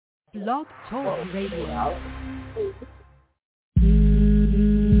Blog Talk Radio.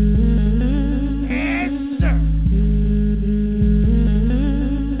 Yes, sir.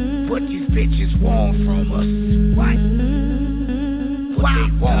 What these bitches want from us? What? What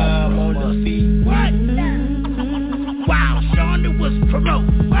they want from us? What? Wow, Shonda was promote.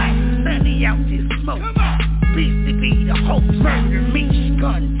 What? Sunny out this smoke. Come on. Beastie be the hope. Murder me,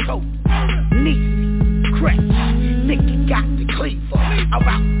 gun tote. Niecy, crack. Nicky got the cleaver.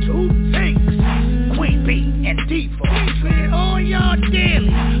 About 2 things. Queen B and Diva. Spit all y'all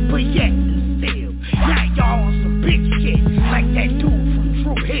daily, but yet and still. Now y'all on some bitch shit, like that dude from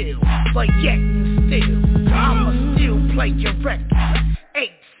Drew Hill. But yet and still, I'ma still play your record.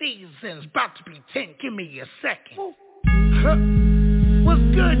 8 seasons, about to be 10, give me a second. Huh? What's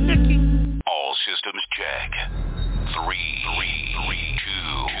good, Nicky? All systems check. 3,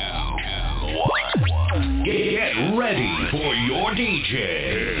 2, 1. Get ready for your DJ.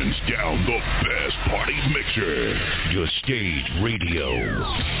 Hands down the best party mixer. Your stage radio.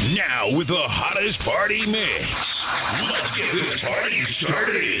 Now with the hottest party mix. Let's get this party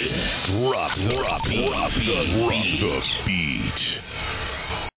started. Drop the beat.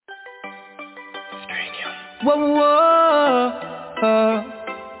 Whoa, whoa,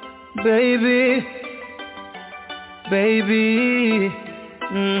 baby.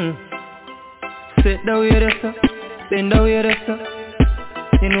 Sit down with us, bend down with us.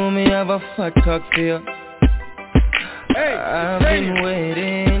 You know me have a fat cock for you. Hey, I've been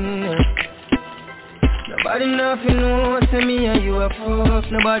waiting. Nobody nothing knows, say me and you a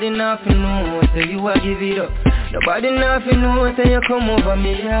fuck. Nobody nothing knows, say you a give it up. Nobody nothing knows, say you come over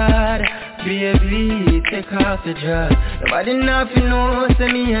me yard. Baby, take off the dress. Nobody nothing knows,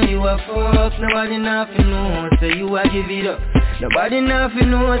 say me and you a fuck. Nobody nothing knows, say you a give it up. Nobody nothing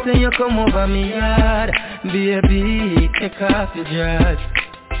knows, say you come over me yard. Baby, take off the dress.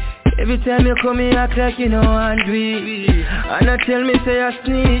 Every time you come here, act like you know I'm it. And I tell me, say I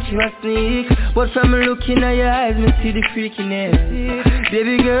sneak, you a sneak. But from looking at your eyes, me see the freakiness.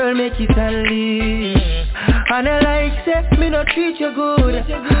 Baby girl, make it unleash. And I like, say, me no treat you good.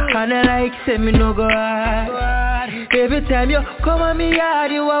 And I like, say, me no go hard. Every time you come on me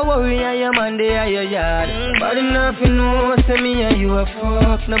yard, you a worry and your man there at your yard. Nobody nothing knows, say me and you a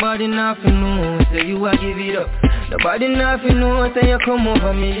fuck. Nobody nothing knows, say you a give it up. Nobody nothing knows, say you come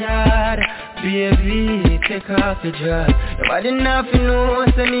over me yard. Baby, take off the dress. Nobody nothing knows,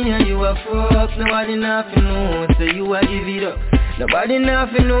 say me and you a fuck. Nobody nothing knows, say you a give it up. Nobody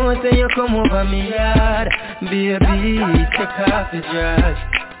nothing knows, say you come over me yard. Baby, take off the dress.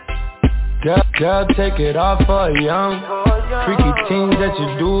 Girl, take it off for a young. Freaky things that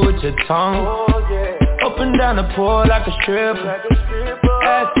you do with your tongue. Up and down the pool like a stripper.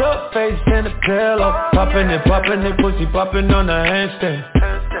 Ass up, face in the pillow. Poppin' it, pussy poppin' on the handstand.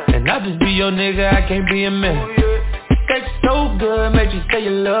 And I just be your nigga, I can't be a man. Sex so good, make you say you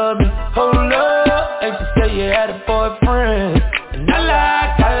love me. Hold up, make you say you had a boyfriend. And I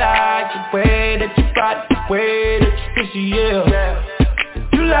like the way that you rock, the way that you kiss you, yeah.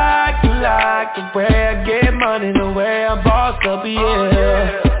 You like the way I get money, the way I boss up,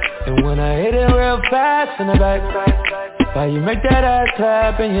 yeah. And when I hit it real fast in the back, why you make that ass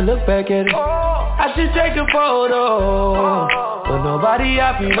clap and you look back at it? I should take a photo, but nobody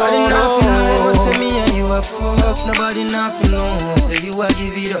happy, nobody nothing knows, say me and you a fuck. Nobody nothing knows, say you a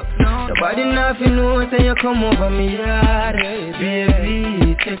give it up. Nobody nothing knows, say you come over me yard.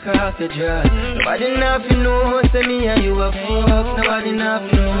 Baby, take off the dress. Nobody nothing knows, say me and you a fuck. Nobody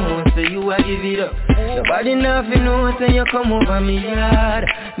nothing knows, say you a give it up. Nobody nothing knows, say you come over me yard.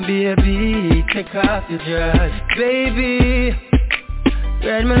 Baby, take off the dress. Baby,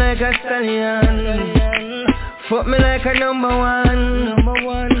 ride me like a stallion. Fuck me like a number one.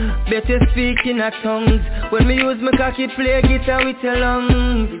 Better speak in a tongues. When me use my cocky play guitar with your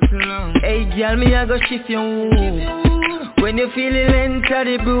lungs. Hey girl, me I go shift your womb. When you feel it enter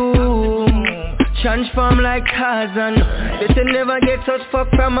the broom. Transform like Tarzan. Better never get touched fuck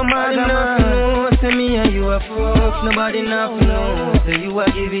from a mother. Nobody nothing knows, say me and you a fuck. Nobody nothing knows, say you a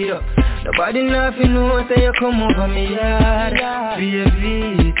give it up. Nobody nothing knows, say you come over me yard.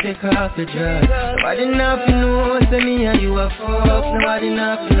 Baby, take off the dress. Nobody nothing knows, say me and you a fuck. Nobody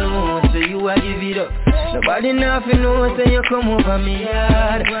nothing knows, say you a give it up. Nobody nothing knows, say you come over me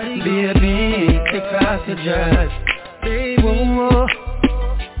yard. Baby, take off the dress. Baby, whoa.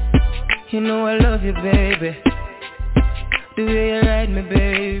 You know I love you, baby. The way you ride me,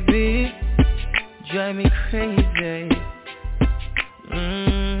 baby, drive me crazy.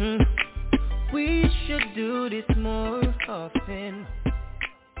 We should do this more often.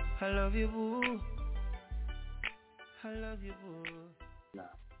 I love you, boo. I love you, boo.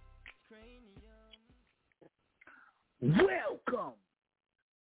 Welcome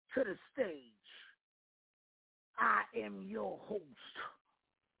to the stage. I am your host,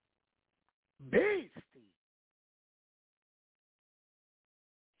 Beastie.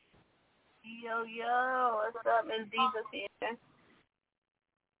 Yo, what's up, Miss Diva's here.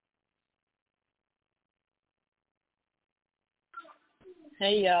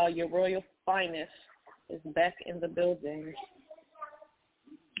 Hey, y'all, your royal finest is back in the building.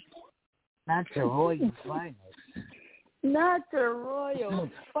 Not your royal finest. Not the royal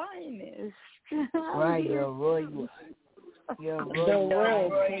finest. Right, your royal. Your royal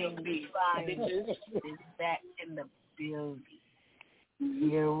finest is back in the building.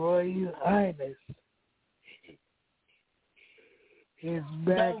 Your royal highness is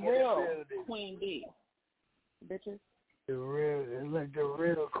back in the building. Queen B, bitches. The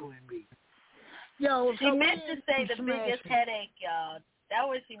real Queen B. Yo, she meant to say the biggest headache, y'all. That's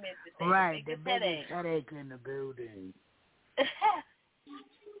what she meant to say. Right, the biggest headache in the building.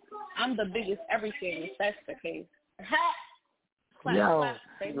 I'm the biggest everything, if that's the case. Yo,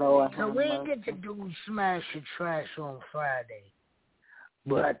 Lord, so we ain't get to do Smash or Trash on Friday.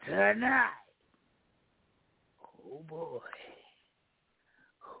 But tonight, oh boy.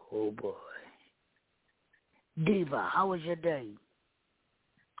 Diva, how was your day?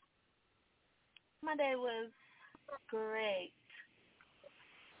 My day was great.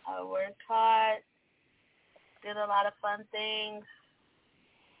 I worked hard, did a lot of fun things,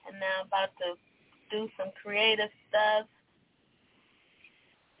 and now I'm about to do some creative stuff.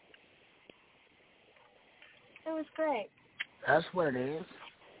 It was great. That's what it is.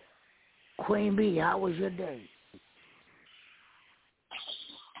 Queen B, how was your day?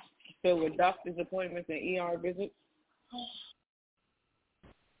 Filled with doctor's appointments and ER visits.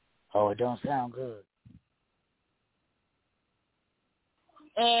 Oh, it don't sound good.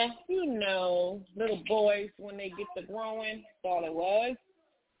 You know, little boys, when they get to growing, that's all it was.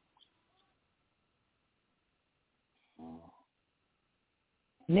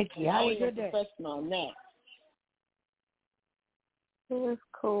 Nikki, how was your day? Professional on that. It was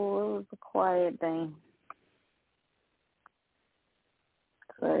cool. It was a quiet day.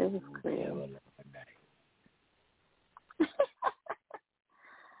 So it was cool.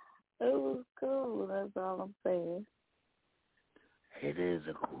 It was cool. That's all I'm saying. It is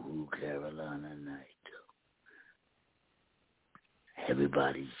a cool Carolina night.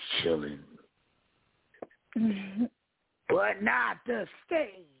 Everybody's chilling. But not the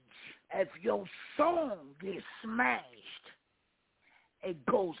stage. If your song gets smashed, it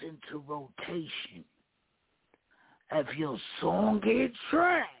goes into rotation. If your song gets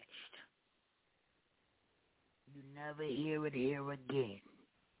trashed, you never hear it here again.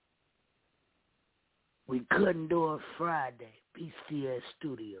 We couldn't do it Friday, PCS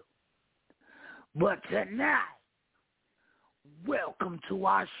Studio. But tonight, welcome to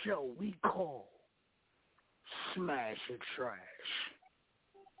our show we call Smash or Trash.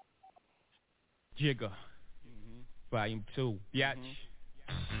 Jigger, Volume 2, Biatch.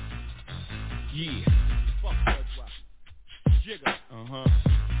 Yeah. Fuck that drop. Jigger.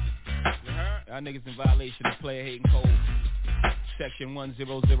 You heard? Y'all niggas in violation of player hating code. Section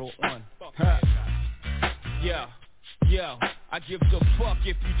 1001. Yeah, I give a fuck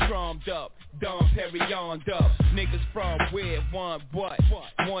if you drummed up, Dom Perignon up. Niggas from where, one what?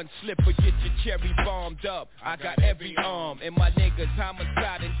 One slip or get your cherry bombed up. I got every arm, and my niggas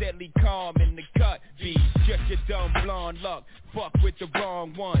homicide and deadly calm in the cut. Be just your dumb blonde luck. Fuck with the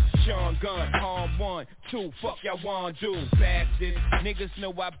wrong one. Sean Gunn, harm 1, 2, fuck y'all wanna do, bastards. Niggas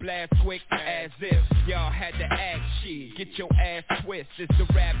know I blast quick as if y'all had to act shit. Get your ass twist, it's the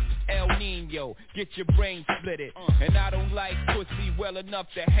rap El Nino. Get your brain split it. And I don't like pussy well enough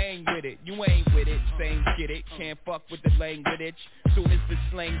to hang with it. You ain't with it, same get it. Can't fuck with the language. Soon as the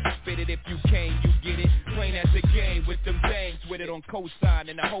slang spit it, if you can, you get it. Plain as a game with them bangs with it on cosign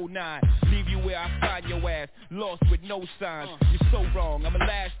and the whole nine. Leave you where I find your ass, lost with no signs. You're so wrong, I'm the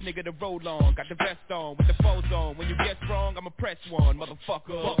last nigga to roll on. Got the vest on, with the foes on. When you guess wrong, I'ma press one,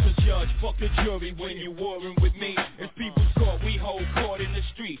 motherfucker. Fuck the judge, fuck the jury when you warring with me. It's people's court, we hold court in the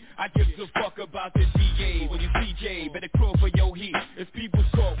street. I give a fuck about this DA. When you CJ, better crow for your heat. It's people's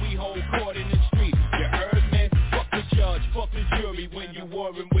court, we hold court in the street. You heard me? Fuck the judge, fuck the jury when you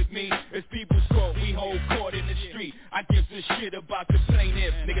warring with me. It's people's court, we hold court in the street. I give a shit about the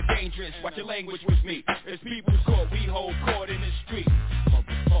plaintiff. Nigga dangerous, watch your language with me. It's people's court, we hold court in the street.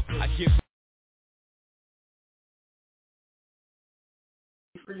 I give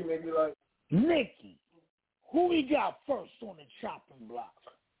Nikki, who we got first on the chopping block?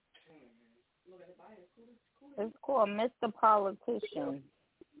 It's called Mr. Politician.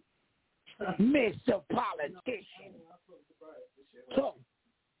 Mr. Politician. So,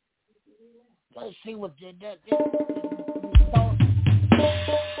 let's see what they did.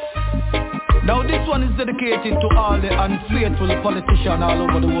 Now this one is dedicated to all the unfaithful politicians all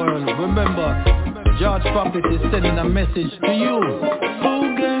over the world. Remember, George Prophet is sending a message to you.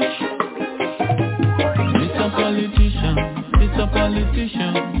 Oh gosh, Mr. Politician,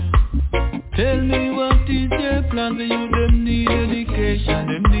 tell me what is your plan for you? Them need education,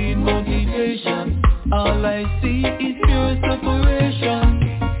 them need motivation. All I see is pure separation.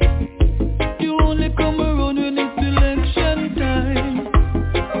 You only come around when it's election time.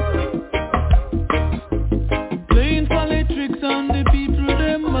 Playing politics on the people,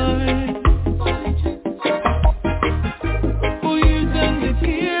 them mind. For years and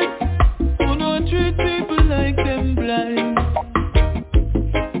decades, who don't treat people like them blind.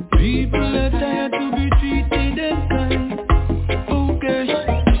 People are tired to be treated as kind. Oh gosh,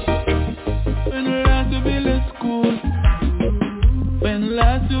 when last you build a school, when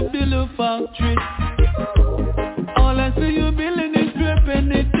last you build a factory, all I see you building is strip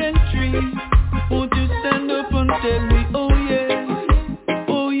penitentiary. Won't you stand up and tell me, oh yeah,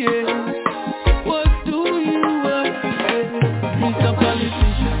 what do you want to say?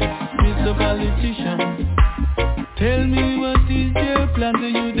 Mr. Politician, tell me what is your plan to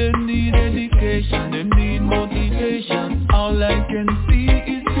you? Them need education, them need motivation. All I can see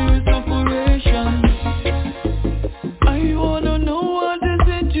is pure separation. I wanna know what is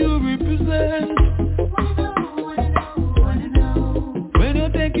it you represent. When you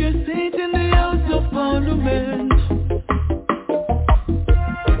take your seat in the House of Parliament,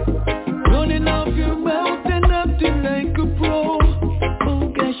 running off your mouth and acting like a pro. Oh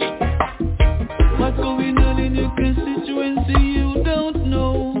gosh, what's going on in your constituency you don't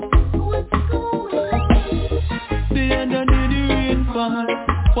know. The other day the rain fall,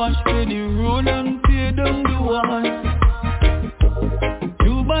 wash the road and tear down the wall.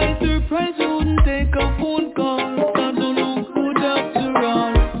 You by surprise wouldn't take a phone call, cause don't look good after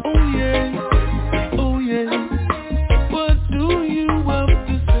all. Oh yeah, what do you have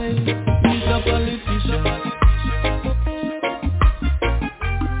to say, Mr. Politician?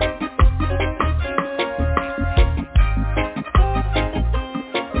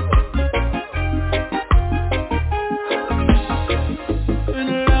 When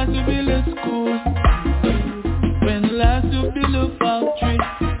last you build a school, when last you build a factory,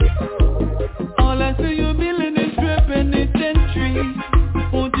 all I see you building is strip penitentiary.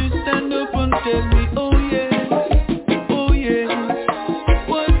 Won't you stand up and tell me, oh yeah,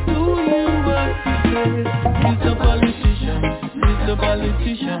 what do you want to say? Mr.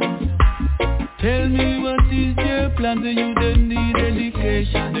 Politician, tell me what is your plan to you? Them need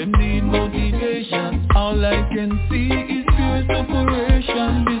education, them need motivation. All I can see is pure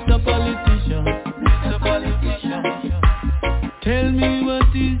separation. Mr. Politician, tell me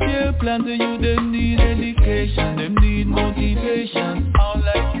what is your plan to you? Them need education, them need motivation. All I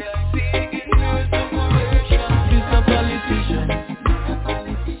can see is pure separation. Mr. Politician,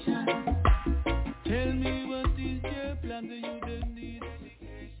 tell me what is your plan to you? Them need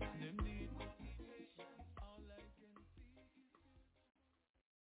education, them need motivation. All I can see.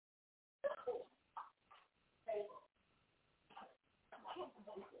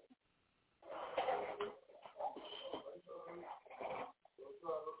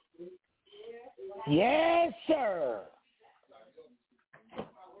 Yes, sir.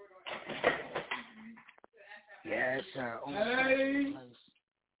 Yes, sir. Hey.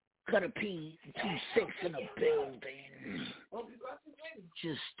 Cut a P26 in the building.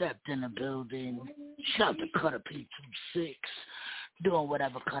 Just stepped in the building. Shout to Cut a P26. Doing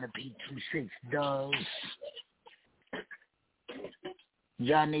whatever Cut a P26 does.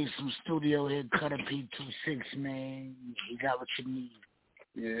 Y'all need some studio here, Cut a P26, man. You got what you need.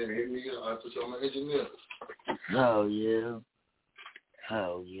 Yeah, hit me up. I put you on my engineer. Hell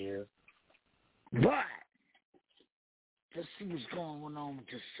yeah. But let's see what's going on with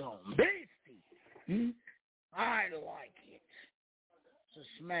this song. Beastie. I like it. It's a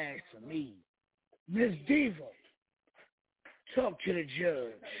smash for me. Miss Diva, talk to the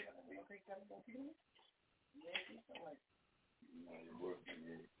judge.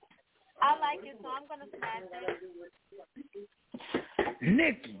 I like it, so I'm going to smash it.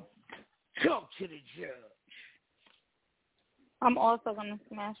 Nikki, talk to the judge. I'm also going to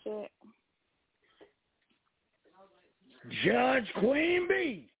smash it. Judge Queen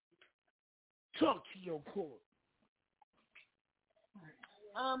B, talk to your court.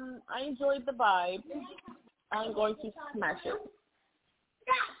 I enjoyed the vibe. I'm going to smash it.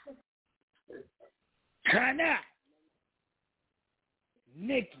 Kana,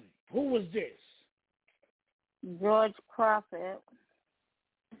 Nikki, Who was this? George Prophet.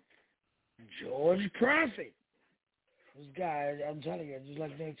 George Prophet. This guy, I'm telling you, just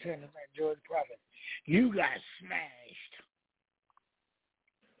like they said, George Prophet. You got smashed.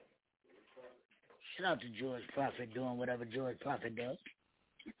 Shout out to George Prophet doing whatever George Prophet does.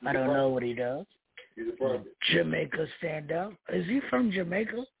 I don't know what he does. Jamaica stand up. Is he from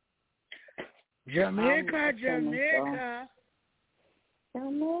Jamaica? Jamaica.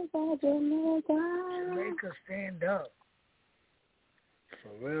 Jamaica stand up.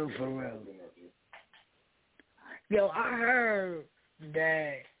 For real. Yo, I heard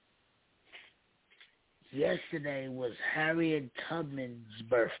that yesterday was Harriet Tubman's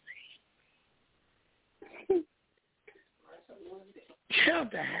birthday. Shout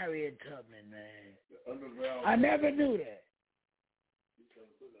out to Harriet Tubman, man. I never knew that.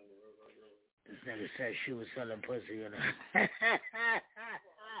 This nigga said she was selling pussy.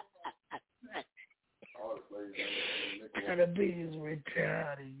 The bitch is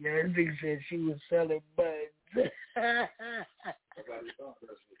retarded. Yeah, this nigga said she was selling buds.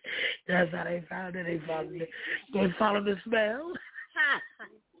 That's how they found it. They followed the smell.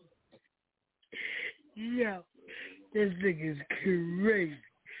 Yo, this nigga's crazy.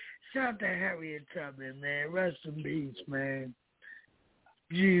 Shout out to Harriet Tubman, man. Rest in peace, man.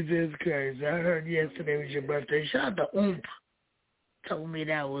 Jesus Christ. I heard yesterday was your birthday. Shout out to Oomp. Told me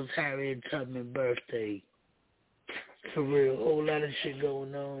that was Harriet Tubman's birthday. For real. Whole lot of shit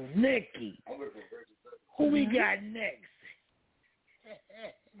going on. Nikki. Who we got next?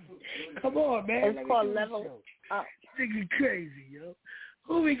 Come on, man. It's called Level Up. Nigga crazy, yo.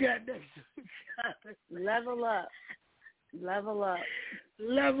 Who we got next? Level Up. Level Up.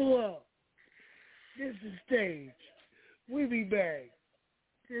 Level Up. This is stage. We be back.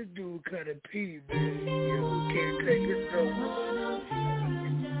 This dude cut a pee, man. Yo, can't take it no more.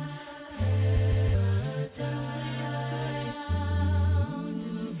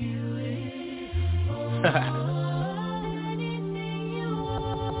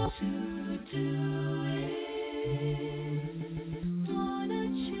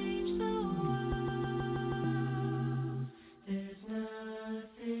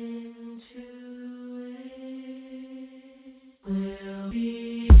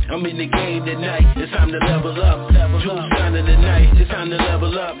 I'm in the game tonight, it's time to level up. Jewels shining tonight, it's time to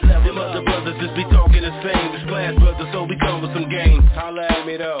level up. Them other brothers just be talking the same. It's class brothers, so we come with some game. Holla at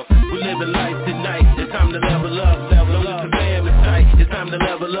me though. We living life tonight, it's time to level up. Long as the fam is tight, it's time to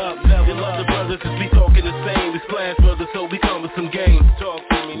level up. Them other brothers just be talking the same. It's class brothers, so we come with some game. Talk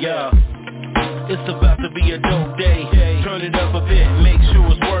to me, yeah. It's about to be a dope day. Turn it up a bit, make sure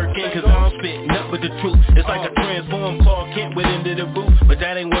it's working, cause I'm spitting up with the truth. It's like a transform Clark Kent went into the booth, but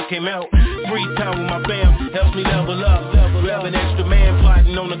that ain't what came out. Free time with my fam helps me level up. Grab an extra man,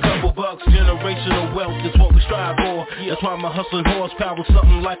 plotting on a couple bucks. Generational wealth is what we strive for. That's why my hustling horsepower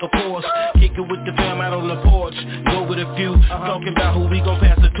something like a Porsche. Kick it with the fam out on the porch. Go with a few, talking about who we gon'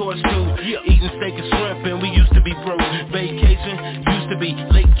 pass the torch to. Eating steak and shrimp and we used to be broke. Vacation used to be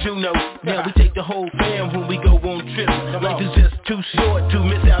Lake Juno. Now we take the whole fam when we go on trips. Life is just too short to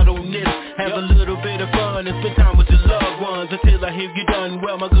miss out on this. Have a little bit of fun and spend time with your loved ones until I hear you done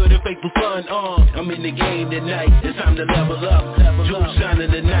well, my good and faithful son. I'm in the game tonight, it's time to level up. Jewels shining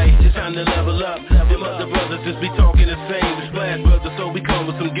tonight, it's time to level up. Them other brothers just be talking the same. It's Splash Brothers, so we come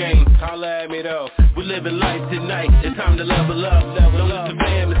with some game. Holla at me though. We living life tonight, it's time to level up. Long as the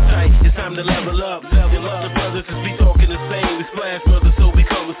fam is tight, it's time to level up. Them other brothers just be talking the same. It's Splash Brothers, so we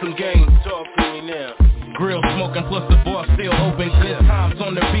come with some game. Talk to me now. Grill smoking plus the bar still open. Good times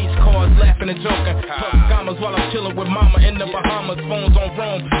on the beach, cars laughing and joking. Plus commas while I'm chilling with mama in the Bahamas. Phones on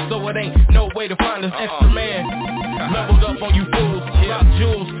Rome, so it ain't no way to find this extra man. Leveled up on you fools, drop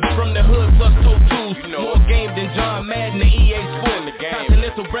jewels from the hood plus toe tools. More game than John Madden and EA Sports.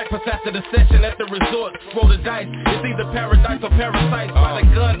 Continental breakfast after the session at the resort. Roll the dice, it's either paradise or parasites. By the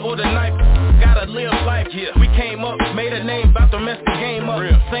gun or the knife, gotta live life. We came up, made a name, bout to mess the game up.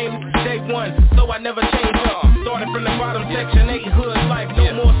 Same day one, so I never changed up. Started from the bottom, section 8 hood life.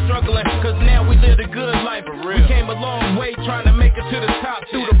 No more struggling, cause now we live a good life. We came a long way trying to make it to the top.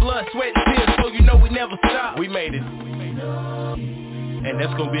 Through the blood, sweat, and tears, so you know we never stop. We made it. And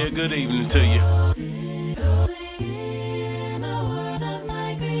that's gonna be a good evening to you.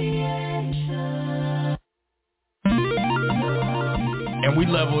 And we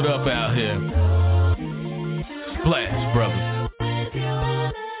leveled up out here. Splash Brothers.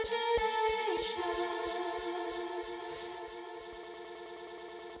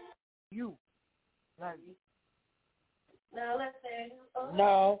 You. Like, Now let's say.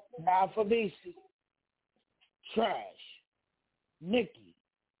 no, not for BC. Trash. Nikki.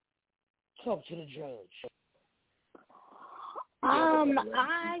 Talk to the judge.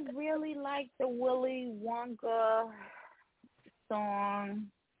 I really like the Willy Wonka song.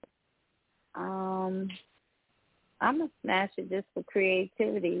 I'm gonna smash it just for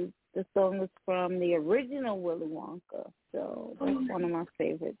creativity. The song is from the original Willy Wonka, so that's one of my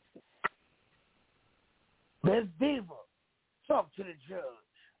favorites. Miss Diva, talk to the judge.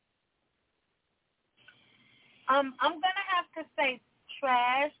 I'm gonna have to say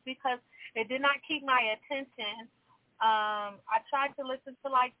trash because it did not keep my attention. I tried to listen to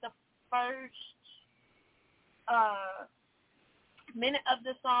like the first minute of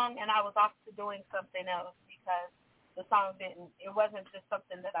the song, and I was off to doing something else because the song it wasn't just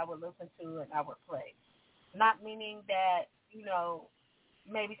something that I would listen to and I would play. Not meaning that,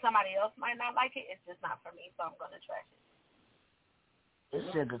 maybe somebody else might not like it. It's just not for me, so I'm going to trash it. This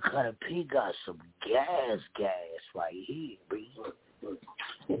nigga Cutter P got some gas right here, B.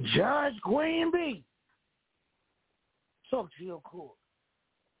 Judge Queen B. Talk to your court.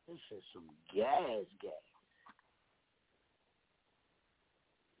 This is some gas.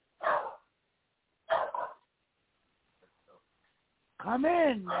 Come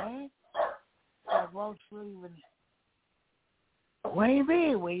in, man. That won't leaving. Queen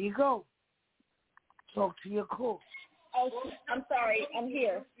B, where you go? Talk to your court. Oh, I'm sorry. I'm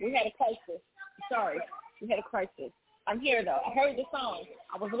here. We had a crisis. Sorry. We had a crisis. I'm here, though. I heard the song.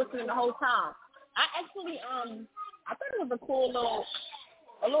 I was listening the whole time. I actually, I thought it was a cool little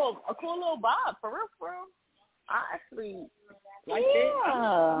vibe, for real. I actually liked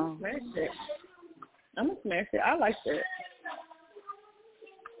it. I'm gonna smash it. I liked it.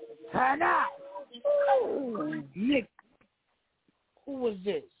 Hannah! Nick, who was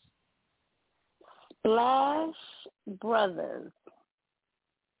this? Splash Brothers.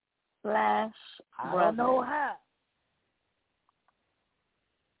 I don't know how.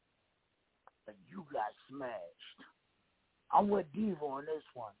 But you got smashed. I'm with Diva on this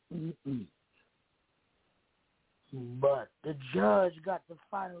one. But the judge got the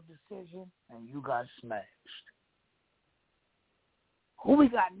final decision, and you got smashed. Who we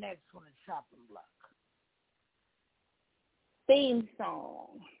got next on the chopping block? Theme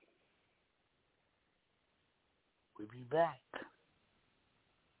song. We'll be back.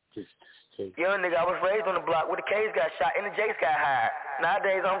 Just take. Yo, nigga, I was raised on the block where the K's got shot and the J's got high.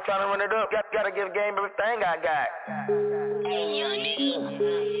 Nowadays, I'm trying to run it up. Gotta give game everything I got. Hey, young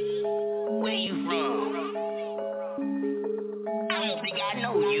nigga, where you from? I don't think I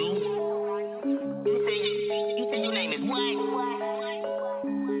know you. You said your name is what?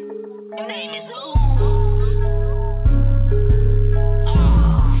 Your name is who? Oh,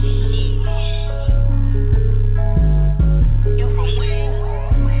 shit. You from where?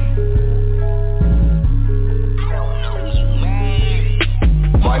 I don't know you, man.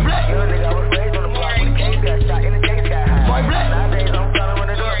 Boy Black. Yo, nigga, I was raised on the block where the K's got shot and the J's got high. Boy Black. Nowadays, I'm trying to run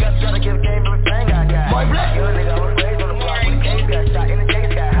it up. Gotta give game everything I got. Boy Black. Yo, nigga, I was raised on the block where the K's got shot and the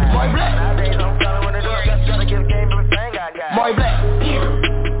J's got high. Boy Black. Nowadays, I'm trying to run it up. Gotta give game everything I got. Boy Black.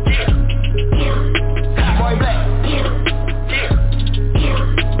 Boy Black.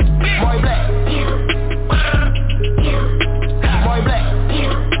 Boy Black. Boy Black.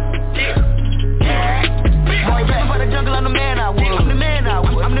 Boy Black. For the jungle, I'm the man I was. I'm the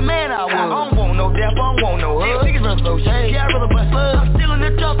man I was. I don't want no death, I don't want no hug. Niggas run so shady. Yeah, I really bust slugs. I'm still in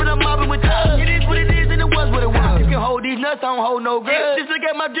the top and I'm mobbing with thugs. It is what it is and it was what it was. You can hold these nuts, I don't hold no grudge. Just look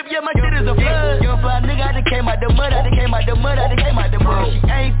at my drip, yeah, my shit is a flood. Young fly nigga, I done came out the mud. She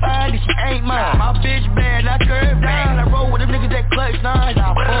ain't fine, she ain't mine. My bitch bad, I curve down. I roll with them niggas that clutch nines.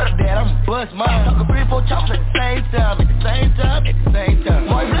 Nah, fuck that, I'm bust mine. Talking 3 or 4 chops at the same time.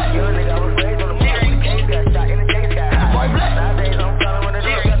 Boy Black. Young nigga, I was raised on the block when the K's got shot and the J's got high. Boy Black. Nowadays, I'm trying to run it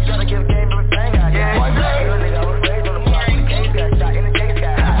up. Gotta give game everything I got. Boy Black. Young nigga, I was raised on the block when the K's got shot and the J's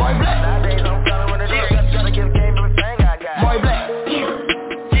got high. Boy Black. Nowadays, I'm trying to run it up. Gotta give game everything I got. Boy Black.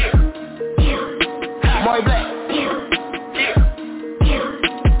 Boy Black.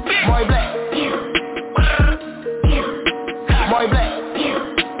 Boy Black. Boy Black.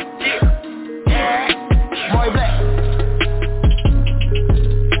 Boy Black.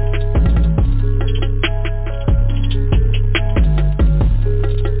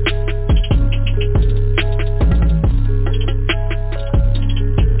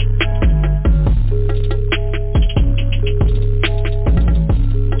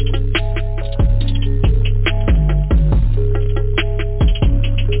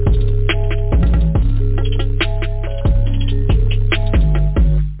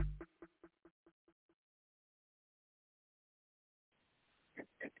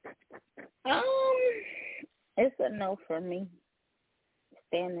 It's a no for me.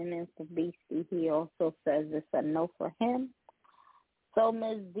 standing in for Beastie. He also says it's a no for him. So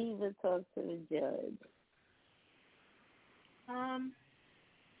Ms. Diva, talk to the judge.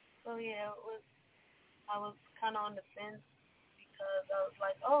 So yeah, I was kind of on the fence because I was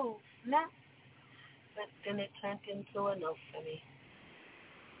like, oh, snap. But then it turned into a no for me.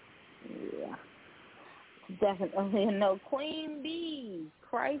 Yeah. Definitely a no. Queen B,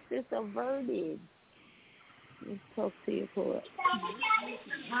 crisis averted. Let's talk to your court.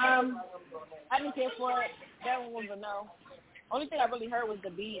 I didn't care for it. That one was a no. Only thing I really heard was the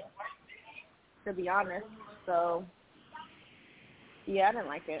beat, to be honest. So, yeah, I didn't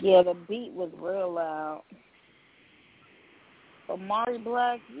like it. Yeah, the beat was real loud. So, Mari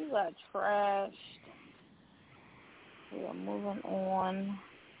Black, you got trashed. We are moving on.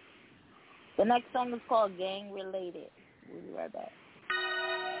 The next song is called Gang Related. We'll be right back.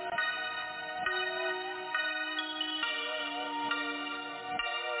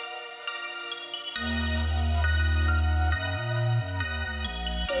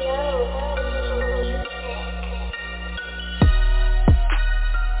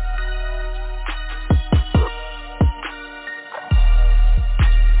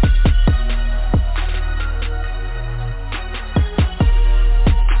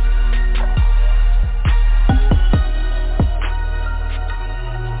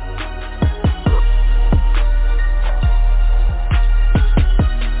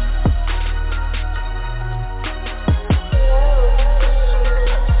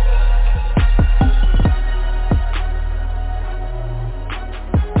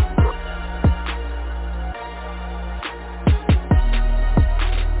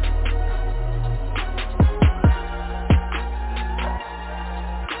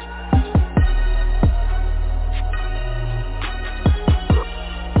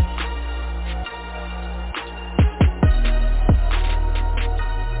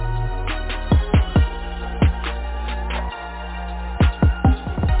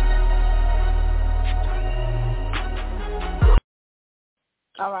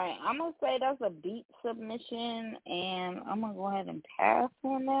 All right, I'm going to say that's a beat submission, and I'm going to go ahead and pass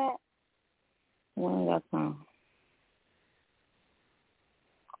on that. We ain't got time.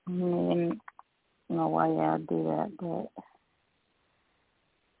 I don't even know why y'all do that, but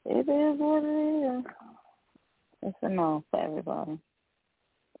it is what it is. It's a no for everybody.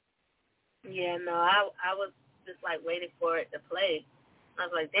 Yeah, no, I was just like waiting for it to play. I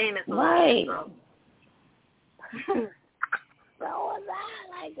was like, dang, it's a right. Song. So was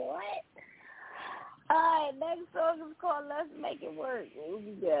I. Like, what? All right, next song is called Let's Make It Work. What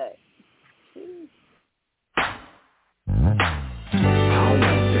we got? I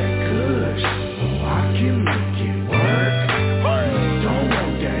want that good so I can make it work. Don't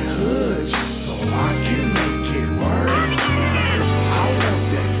want that hood so I can make it work. I want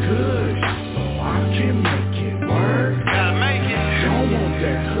that good so I can make it work. Gotta make it. Don't want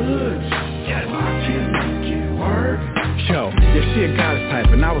that hood so I can make it work. Yo, yeah, she a goddess type,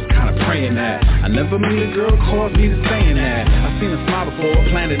 and I was kinda praying that I never meet a girl called me to saying that. I seen her smile before,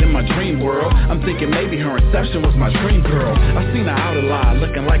 planted in my dream world. I'm thinking maybe her reception was my dream girl. I seen her out a lot,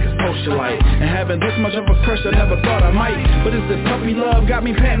 looking like a socialite, and having this much of a crush I never thought I might. But is this puppy love got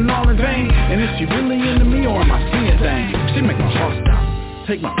me panting all in vain? And is she really into me, or am I seeing things? She make my heart stop,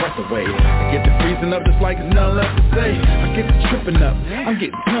 take my breath away. I get to freezing up just like there's nothing left to say. I get to tripping up, I'm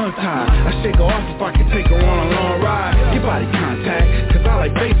getting tongue-tied. I shake her off if I can take her on a long ride. Get body contact, cause I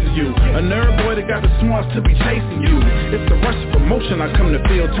like facing you. A nerd boy that got the smarts to be chasing you. It's the rush of emotion I come to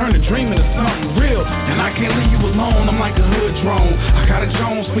feel, turn a dream into something real. And I can't leave you alone, I'm like a hood drone. I got a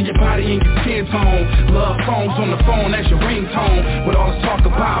Jones for your body and your skin tone. Love phones on the phone, that's your ringtone. With all this talk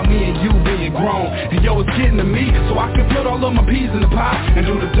about me and you being grown. And yo, it's getting to me, so I can put all of my peas in the pot and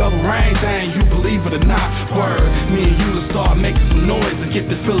do the double rain thing, you believe it or not. Word, me and you to start making some noise and get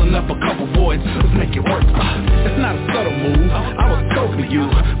this filling up a couple voids. Let's make it work. It's not a subtle move, I was scoping you,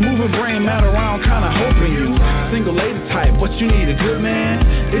 moving brain matter around, kinda hoping you. Single lady type, what you need, a good man?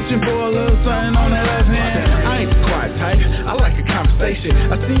 Itching for a little something on that left hand. I ain't the quiet type, I like a conversation.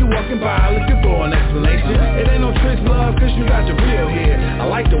 I see you walking by looking for an explanation. It ain't no tricks, love, cause you got your real here. I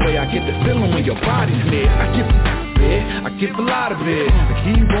like the way I get the feeling when your body's near. I give a lot of it. I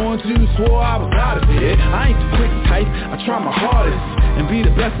keep going to swore I was out of it. I ain't the quick type, I try my hardest and be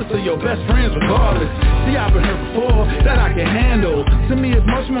the bestest of your best friends regardless. See, I've been hurt before, that I can handle. To me, it's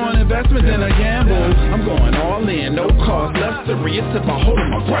much more an investment than a gamble. I'm going all in, no cost, less serious if I hold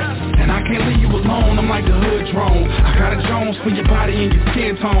my breath. And I can't leave you alone, I'm like a hood drone. I got a Jones for your body and your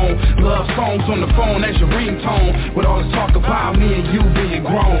skin tone. Love songs on the phone, that's your ringtone. With all this talk about me and you being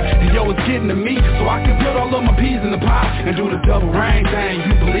grown. And yo, it's getting to me, so I can put all of my peas in in the pot and do the double ring thing.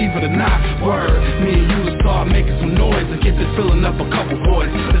 You believe it or not, word. Me and you to start making some noise and get this filling up a couple boys.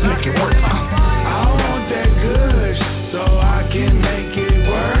 Let's make it work. I want that good so I can make it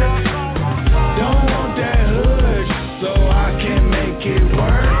work. Don't want that hood so I can make it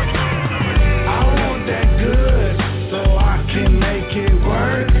work. I want that good so I can make it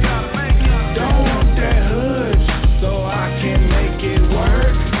work. Don't want that hood so I can make it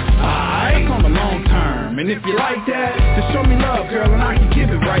work. Alright, on the long term, and if you like that, just show me love, girl, and I can give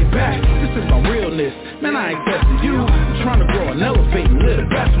it right back. This is my realness, man, I ain't testing you. I'm trying to grow and elevate and live the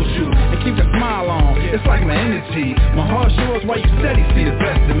best with you, and keep that smile on, it's like my energy. My heart shows why you steady see the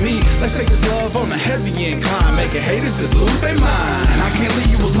best in me. Let's take this love on a heavy incline, making haters just lose their mind. And I can't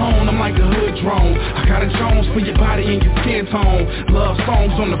leave you alone, I'm like a hood drone. I got a Jones for your body and your skin tone. Love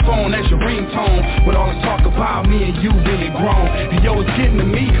songs on the phone, that's your ringtone. With all this talk about me and you being grown. And yo, it's getting to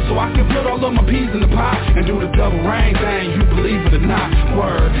me, so I can put all of my peas in the pot and do the double ring thing. You believe it or not,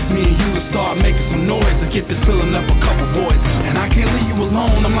 word. Me and you to start making some noise and get this filling up a couple boys. And I can't leave you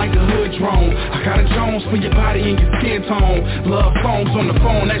alone, I'm like a hood drone. I got a Jones for your body and your skin tone. Love songs on the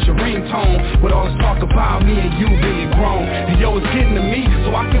phone, that's your ringtone. With all this talk about me and you being grown. And yo, it's getting to me,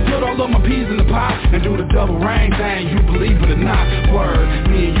 so I can put all of my peas in the pot and do the double ring thing. You believe it or not, word.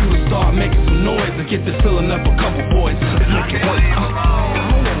 Me and you to start making some noise and get this filling up a couple boys. Let's make it work.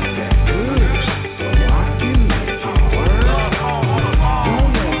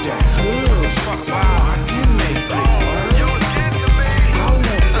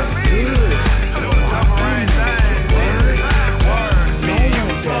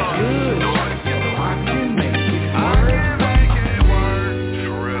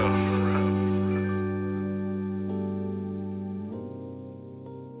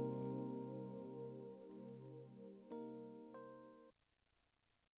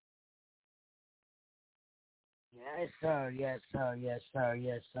 Yes, sir. Yes, sir. Yes, sir.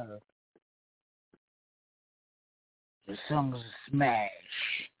 Yes, sir. The song's a smash.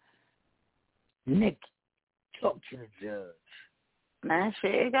 Nick, talk to the judge. Man,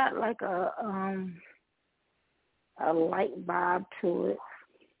 shit, it got like a light vibe to it.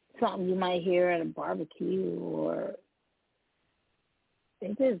 Something you might hear at a barbecue, or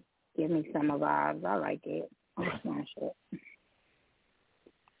it just give me summer vibes. I like it. I smash it.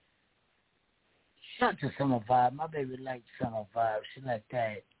 Shout to Summer Vibe. My baby likes Summer Vibe. She like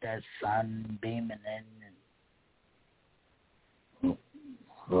that sun beaming in and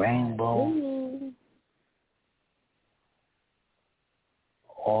rainbow.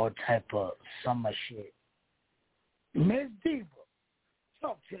 All type of summer shit. Miss Diva,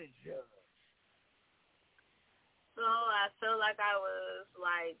 talk to the judge. So I feel like I was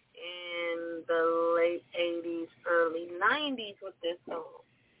like in the late 80s, early 90s with this song.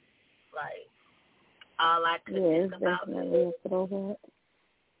 Like, all I could think about was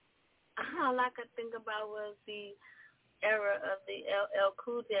the era of the LL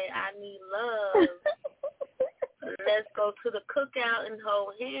Cool J, I Need Love. Let's go to the cookout and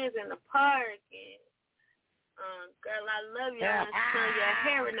hold hands in the park. And, girl, I love you. I want to smell your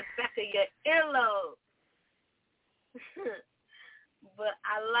hair in the back of your earlobe. But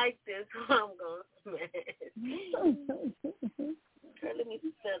I like this, so I'm going to smash. Girl, let me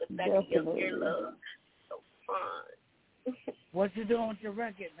smell the back of your earlobe. So fun. What you doing with your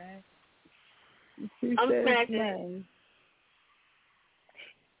record, man? I'm smashing.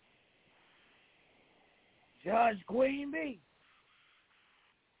 Judge Queen B.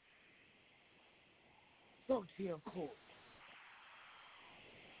 Talk to your court.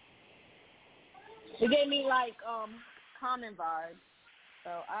 It gave me like Common vibes, so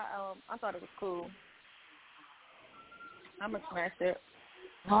I thought it was cool. I'm gonna smash it.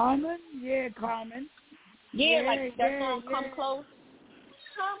 Common? Yeah, Common. Yeah, like that song, Come Close.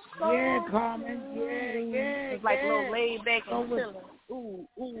 Come Close. Yeah, Common. Yeah. It's like a little laid back and chilling. Ooh.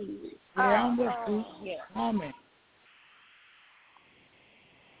 Yeah, I'm with you. Yeah. Common.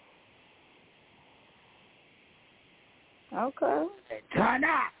 Okay. Turn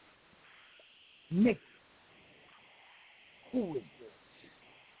up. Nick. Who is this?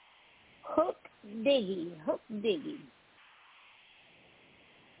 Hook Diggy.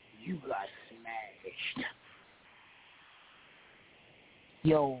 You got smashed.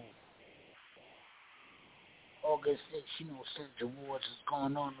 Yo. August 6th, Central Awards is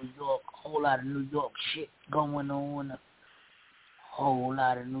going on in New York. Whole lot of New York shit going on. Whole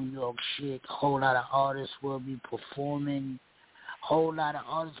lot of New York shit. Whole lot of artists will be performing. Whole lot of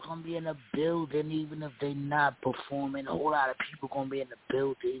artists gonna be in the building, even if they not performing. Whole lot of people gonna be in the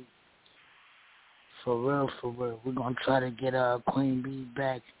building. For real. We're gonna try to get Queen Bee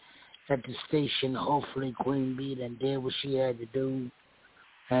back at the station. Hopefully Queen Bee done did what she had to do,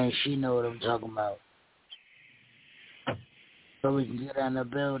 and she know what I'm talking about. So we can get on the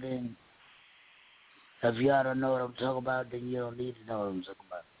building. If y'all don't know what I'm talking about, then you don't need to know what I'm talking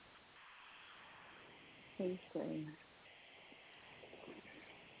about. Okay.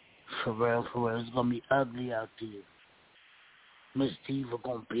 For real, it's gonna be ugly out there. Miss Diva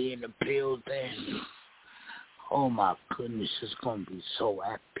gonna be in the building. Oh my goodness, it's gonna be so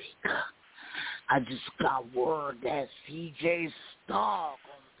epic. I just got word that CJ Star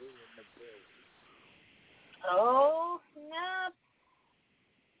gonna be in the building. Oh snap!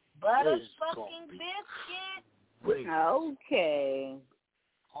 Butterfucking biscuit. Okay.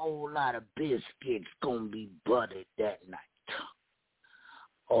 Whole lot of biscuits gonna be buttered that night.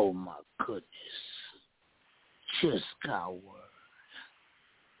 Oh my goodness. Just got word.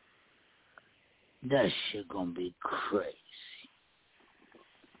 That shit gonna be crazy.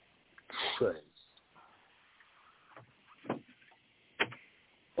 Crazy.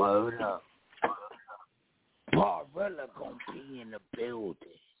 Word up. Barilla gonna be in the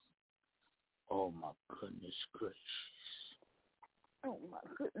building. Oh my goodness gracious. Oh my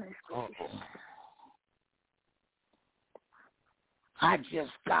goodness gracious. Oh. I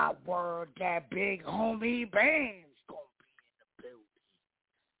just got word that Big Homie Band's gonna be in the building.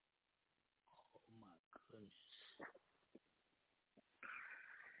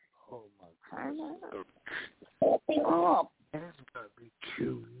 Oh my goodness. It's gonna be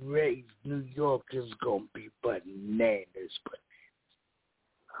crazy. New York is gonna be bananas.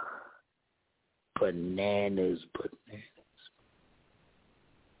 Bananas.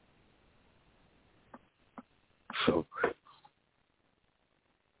 So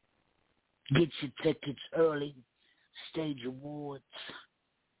get your tickets early. Stage Awards.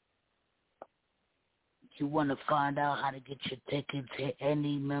 If you want to find out how to get your tickets, hit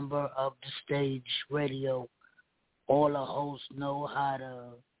any member of the Stage Radio. All the hosts know how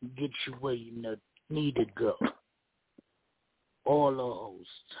to get you where you need to go. All the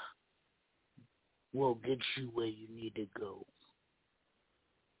hosts will get you where you need to go.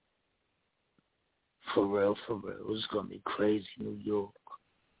 For real. It's going to be crazy, New York.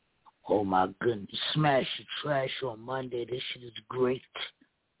 Oh, my goodness. Smash the Trash on Monday. This shit is great.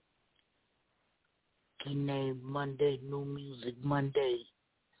 He named Monday New Music Monday.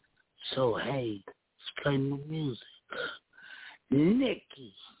 So, hey, let's play new music.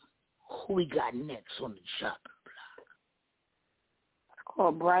 Nikki, who we got next on the chopping block? It's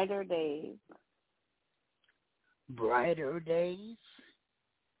called Brighter Days. Brighter Days?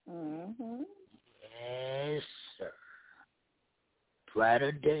 Mm-hmm. Yes, sir.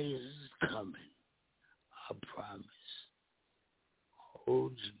 Brighter Days is coming. I promise. Oh,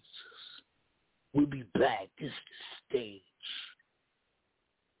 Jesus. We'll be back. This is the Stage.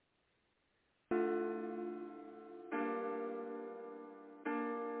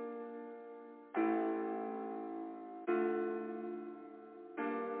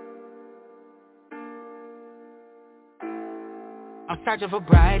 I'm searching for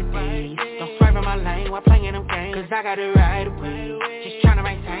brighter days. Don't swerve in my lane while playing them games, cause I got it right away. Just tryna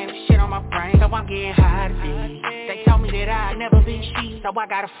maintain the shit on my brain, so I'm getting high today. They told me that I'd never be cheap, so I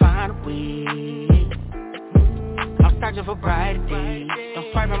gotta find a way. I'm searching for brighter days.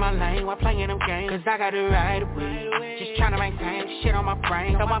 Don't swerve in my lane while playing them games, cause I got it right away. Just tryna maintain the shit on my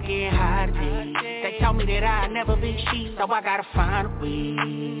brain, so I'm getting high today. They told me that I'd never be cheap, so I gotta find a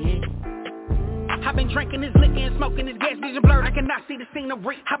way. I've been drinking this liquor and smoking this gas, vision blurred, I cannot see the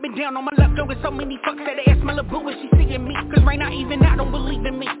scenery. I've been down on my luck, with so many fucks that they ask my little boo when she seeing me. Cause right now even I don't believe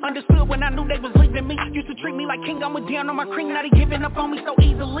in me. Understood when I knew they was leaving me. Used to treat me like king, I went down on my cream, now they giving up on me so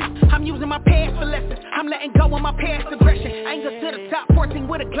easily. I'm using my past for lessons, I'm letting go of my past aggression. Anger to the top, 14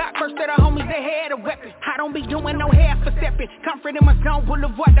 with a Glock, first of the homies that had a weapon. I don't be doing no half a stepping, comfort in my zone,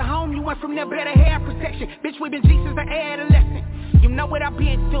 boulevard to home, you went from there, better have protection. Bitch, we been G since I adolescent, you know what I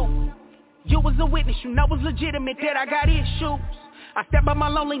been through. You was a witness, you know it's legitimate that I got issues. I step by my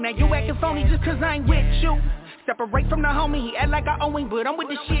lonely, now you acting phony just cause I ain't with you. Separate from the homie, he act like I owe him, but I'm with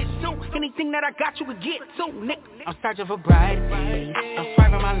the shit too. Anything that I got you could get to, nigga. I'm searching for brighter days. Don't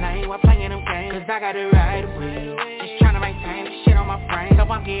swerve in my lane while playing them games, cause I got it right away. Just tryna maintain the shit on my brain, so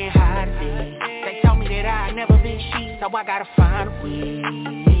I'm getting high today. They told me that I'd never be cheap, so I gotta find a way.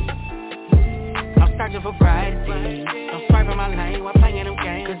 I'm searching for brighter days. Don't swerve in my lane while playing them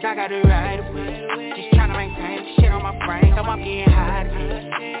games, cause I got it right away. Just tryna maintain the shit on my brain, so I'm getting high today.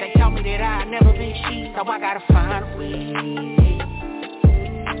 They told me that I'd never be cheap, so I gotta find a way.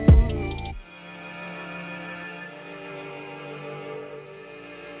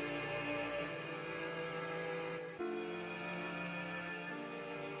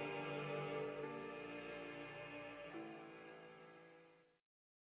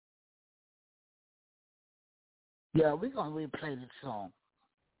 Yeah, we're going to replay the song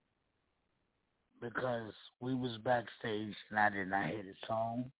because we was backstage and I did not hear the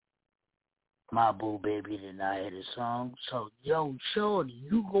song. My boo baby did not hear the song. So, yo, shorty,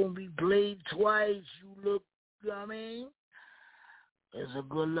 you going to be played twice. You look, you know what I mean? It's a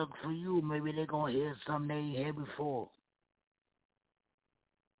good look for you. Maybe they're going to hear something they ain't heard before.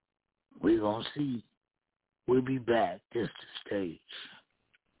 We're going to see. We'll be back. This the stage.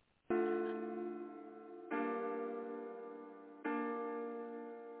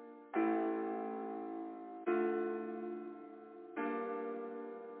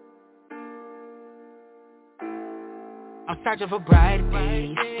 I'm searching for brighter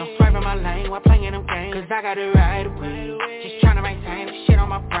days. Don't swerve in my lane while playing them games, cause I got it right away. Just tryna maintain the shit on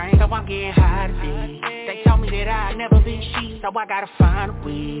my brain, so I'm getting high today. They told me that I'd never be she, so I gotta find a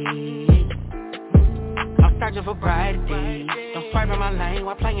way. I'm searching for brighter days. Don't swerve in my lane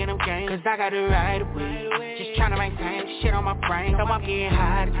while playing them games, cause I got it right away. Just tryna maintain the shit on my brain, so I'm getting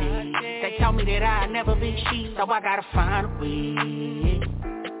high today. They told me that I'd never be she, so I gotta find a way.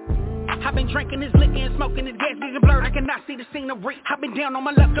 I've been drinking this liquor and smoking this gas, vision blurred, I cannot see the scenery. I've been down on my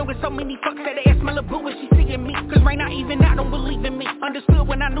luck, doing so many fucks that they ask my little boo when she seeing me. Cause right now even I don't believe in me. Understood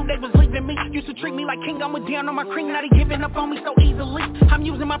when I knew they was leaving me. Used to treat me like king, I went down on my cream, now they giving up on me so easily. I'm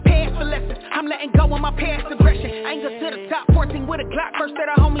using my past for lessons, I'm letting go of my past aggression. Anger to the top, 14 with a Glock, first of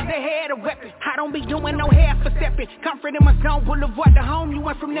the homies that had a weapon. I don't be doing no half for stepping. Comfort in my zone, boulevard to home, you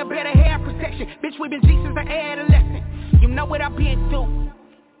went from there, better have protection. Bitch, we been G since I adolescent. You know what I've been through.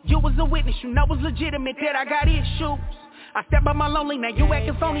 You was a witness, you know it's legitimate that I got issues. I step by my lonely, now you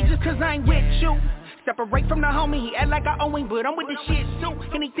acting phony just cause I ain't with you. Separate from the homie, he act like I owe him, but I'm with the shit too.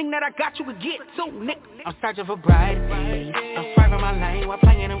 Anything that I got you could get to, nigga. I'm searching for brighter days. I'm swerving my lane while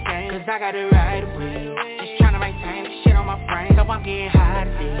playing them games, cause I got it right away. Just tryna maintain the shit on my brain, so I'm getting high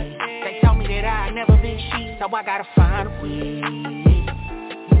today. They told me that I'd never be she, so I gotta find a way.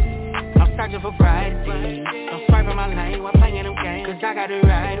 I'm searching for brighter days. I'm swerving my lane while playing them games, cause I got it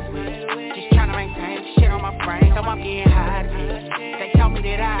right away. Just tryna maintain the shit on my brain, so I'm getting high today. They told me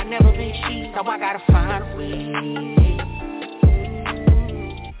that I'd never be she, so I gotta find a way.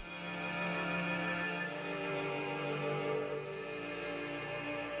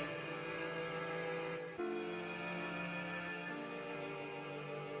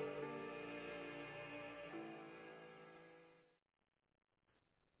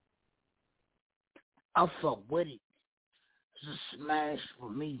 I fuck with it. It's a smash for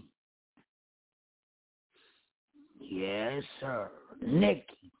me. Yes, sir.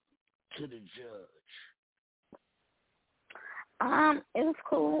 Nikki, to the judge. It was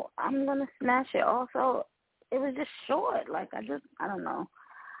cool. I'm gonna smash it. Also, it was just short. Like I don't know.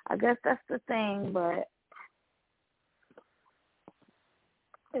 I guess that's the thing, but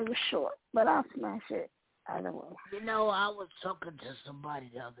it was short. But I'll smash it either way. You know, I was talking to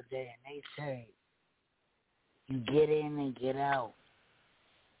somebody the other day, and they say you get in and get out,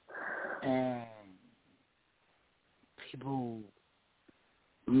 and people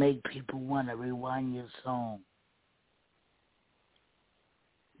make people want to rewind your song.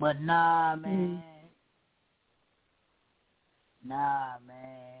 But nah, man. Nah,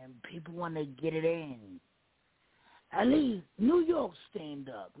 man. People want to get it in. At least New York stand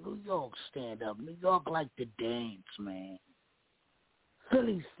up. New York stand up. New York like to dance, man.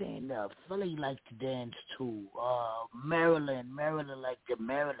 Philly stand up. Philly like to dance too. Maryland like to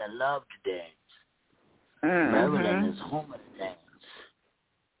Maryland love to dance. Mm-hmm. Maryland is home of the dance.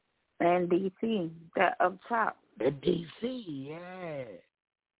 And DC, that up top. The DC, yeah.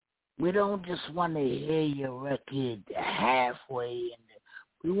 We don't just want to hear your record halfway, and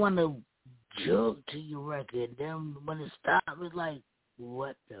we want to jug to your record. Then when it stops, it's like,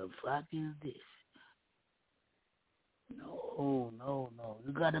 what the fuck is this? No.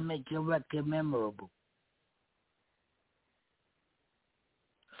 You got to make your record memorable.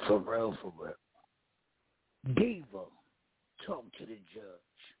 For real. Diva, talk to the judge.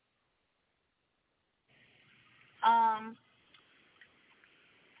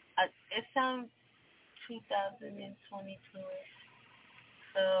 It sounds 2022,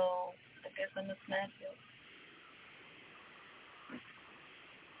 so I guess I'm gonna smash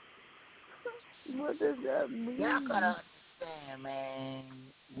it. What does that mean? Y'all gotta understand, man.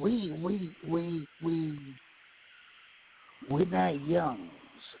 We're not young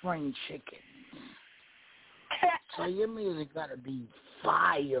spring chickens. So your music gotta be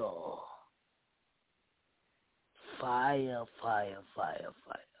fire. Fire.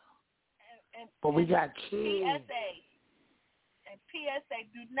 But we got kids. PSA,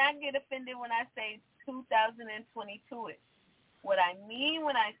 do not get offended when I say 2022. What I mean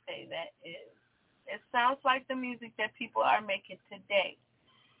when I say that is It sounds like the music that people are making today.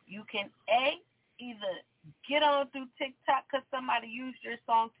 You can, either get on through TikTok because somebody used your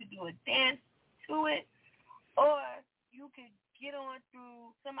song to do a dance to it, or you could get on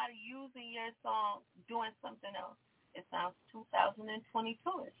through somebody using your song doing something else. It sounds 2020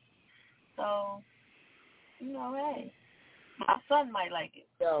 to it. So, hey, my son might like it.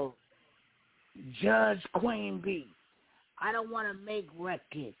 So, Judge Queen B, I don't want to make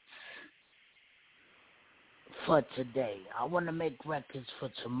records for today. I want to make records for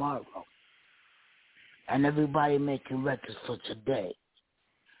tomorrow. And everybody making records for today.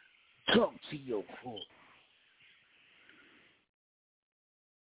 Talk to your crew.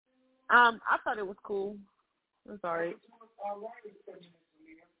 I thought it was cool. I'm sorry.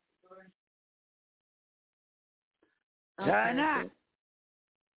 Turn up.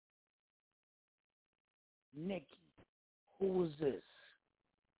 Nikki, who was this?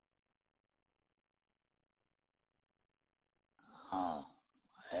 Oh,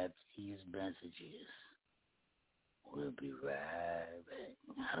 I have these messages. We'll be right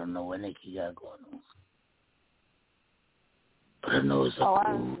back. I don't know what Nikki got going on. But I know it's a I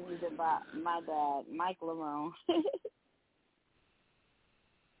cool. read about my dad, Mike Lerone.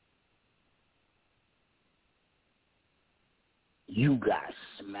 You got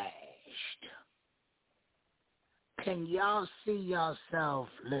smashed. Can y'all see yourself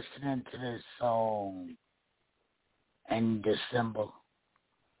listening to this song in December?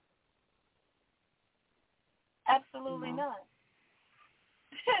 Absolutely not.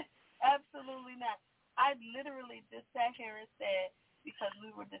 Absolutely not. I literally just sat here and said, because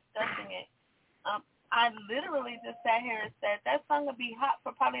we were discussing it, I literally just sat here and said, that song will be hot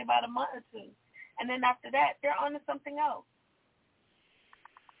for probably about a month or two. And then after that, they're on to something else.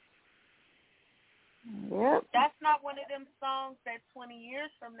 Yep. That's not one of them songs that 20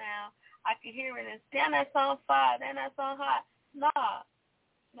 years from now I could hear it and damn, that song fire, damn, that song hot. Nah.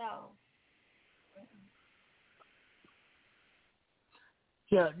 No.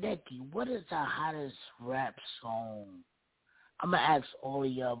 Yo, Nikki, what is the hottest rap song? I'm going to ask all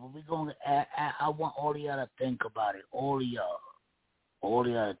of y'all, but I want all of y'all to think about it. All of y'all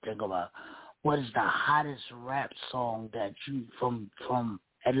to think about it. What is the hottest rap song that you, from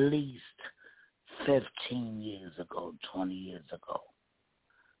at least 15 years ago, 20 years ago,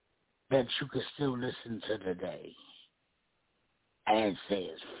 that you can still listen to today and say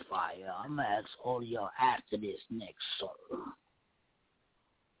it's fire? I'm going to ask all of y'all after this next song.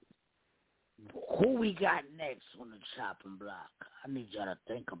 Who we got next on the chopping block? I need y'all to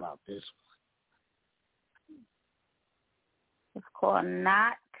think about this one. It's called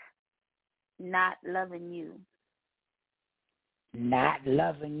Not Loving You. Not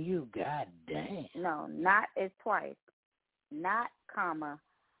Loving You, god damn. No, not is twice. Not, comma,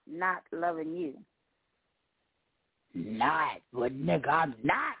 Not Loving You. Not, well, nigga, I'm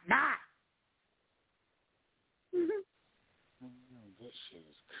not. This shit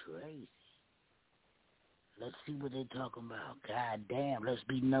is crazy. Let's see what they talking about. God damn, let's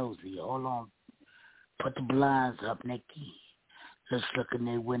be nosy. Hold on. Put the blinds up, Nikki. Let's look in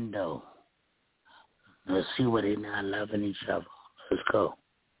their window. Let's see where they not loving each other. Let's go.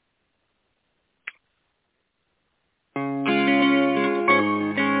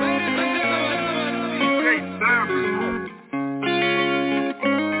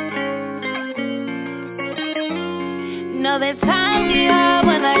 Know that times get hard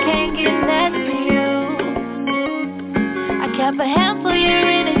when I can't get next to you. I kept a handful of your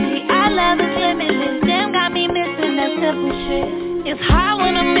energy. Our love is limitless. Damn, got me missing that simple shit. It's hard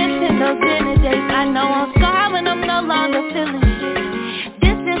when I'm missing those dinner dates. I know I'm scarred when I'm no longer feeling shit.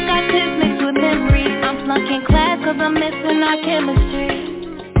 Distance got tears mixed with memories. I'm flunking class cause I'm missing our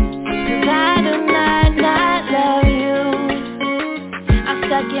chemistry. Cause I do not love you. I'm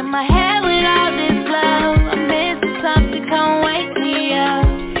stuck in my head with all this love. I'm missing something, come wake me up.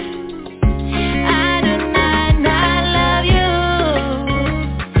 I do not love you.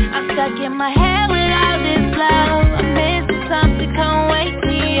 I'm stuck in my head with all this love. I'm missing something, come wake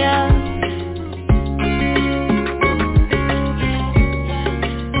me up.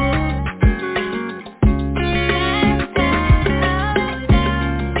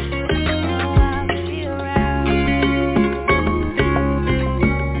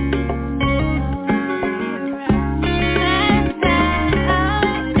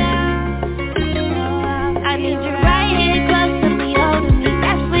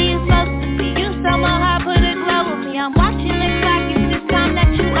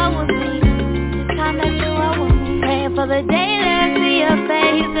 For the day that I see your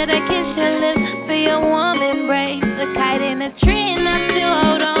face, that I kiss your lips, feel your warm embrace, a kite in a tree and I still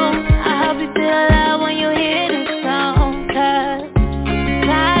hold on. I hope you feel alive.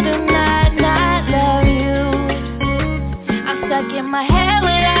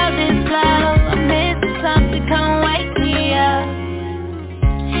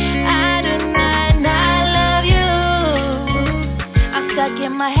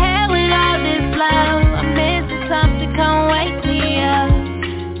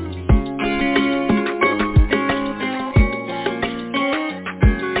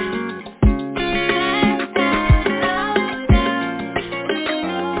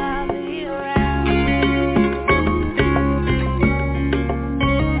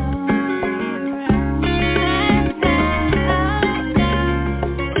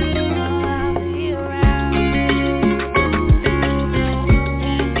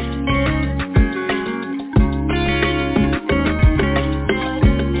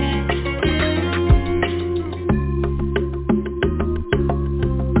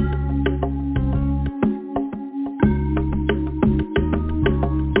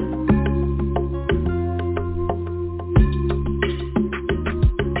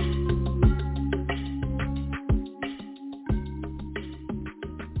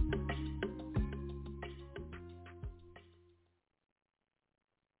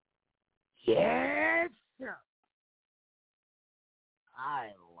 Yes, sir.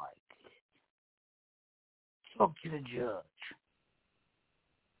 I like it. Talk to the judge.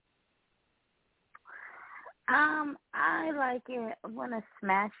 I like it. I want to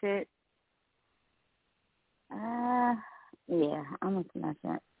smash it. Yeah, I'm gonna smash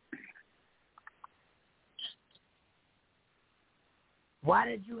it. Why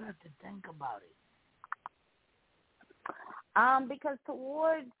did you have to think about it? Because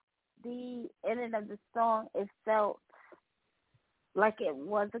towards the ending of the song, it felt like it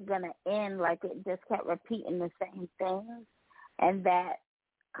wasn't gonna end. Like it just kept repeating the same things, and that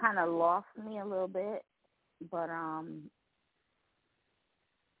kind of lost me a little bit. But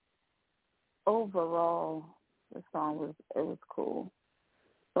overall, the song was cool.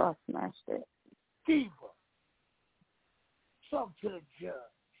 So I smashed it. Diva, talk to the judge.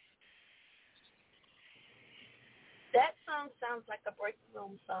 That song sounds like a break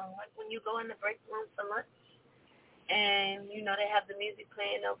room song. Like when you go in the break room for lunch, and you know they have the music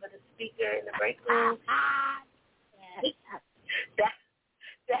playing over the speaker in the break room. That's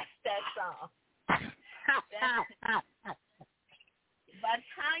that song. By the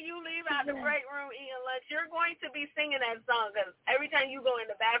time you leave out the break room eating lunch, you're going to be singing that song because every time you go in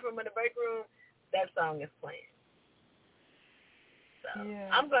the bathroom or the break room, that song is playing. So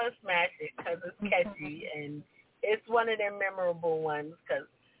I'm going to smash it because it's catchy and it's one of their memorable ones because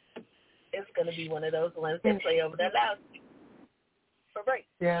it's going to be one of those ones that play over the loudspeaker for break.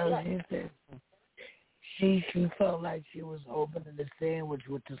 Yeah, she felt like she was opening the sandwich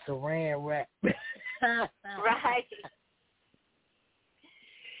with the saran wrap. Right.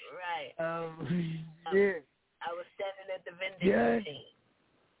 Right. Yeah. I was standing at the vending machine.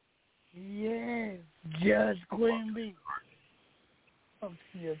 Yes, Judge Queen B. Come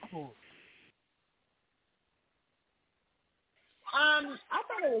to your court. I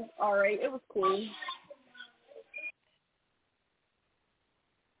thought it was alright. It was cool.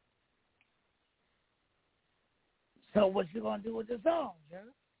 So what you gonna do with the song,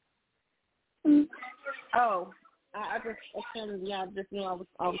 Judge? Oh, I just assumed y'all just knew I was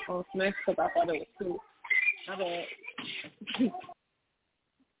on smash because I thought it was cool. My bad.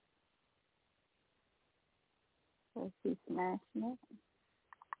 So she smashing it.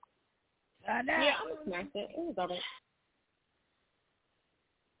 Yeah, I'm gonna smash it. It was alright.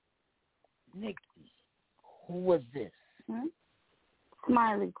 Nikki, who was this?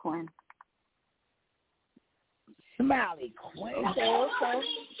 Smiley Quinn. Smiley Quinn.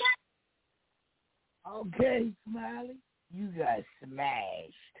 Okay, Smiley. You got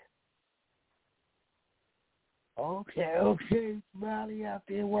smashed. Okay, Smiley out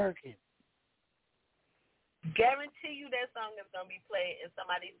there working. Guarantee you that song is going to be played in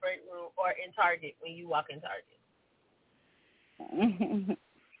somebody's break room or in Target when you walk in Target.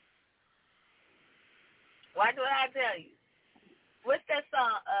 Why do I tell you? What's that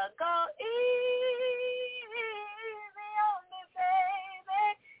song? Go easy on me,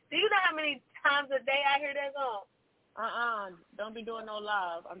 baby. Do you know how many times a day I hear that song? Don't be doing no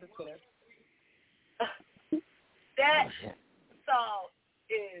live. I'm just kidding. That song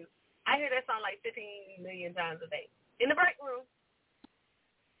is, I hear that song like 15 million times a day. In the break room.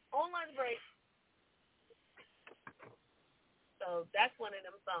 On lunch break. So that's one of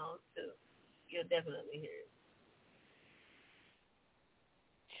them songs, too. You'll definitely hear it.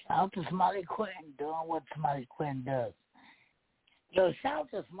 Shout out to Smiley Quinn doing what Smiley Quinn does. Yo, shout out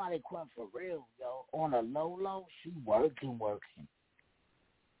to Smiley Quinn for real, yo. On a low, she working.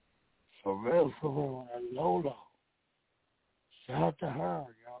 For real, on a low. Shout out to her,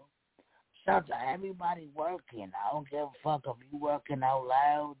 yo. Shout out to everybody working. I don't give a fuck if you working out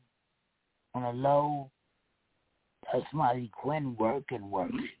loud on a low. That's Smiley Quinn working.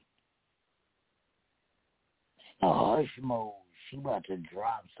 Oh, hush mode. She about to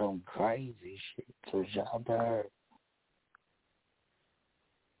drop some crazy shit. So shout out to her.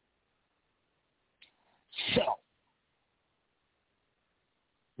 So,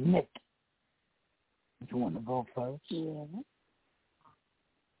 Nick, you want to go first? Yeah.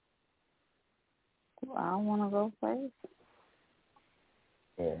 Do I want to go first?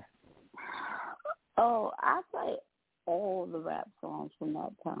 Yeah. Oh, I play all the rap songs from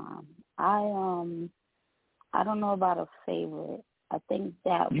that time. I don't know about a favorite. I think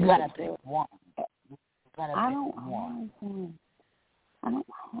that you gotta pick one. I don't have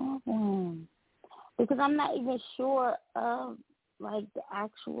one because I'm not even sure of like the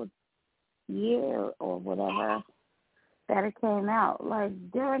actual year or whatever that it came out. Like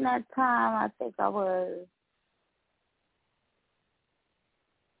during that time, I think I was.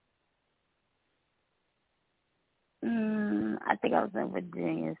 I think I was in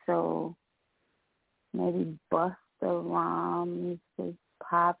Virginia, so maybe Busta Rhymes is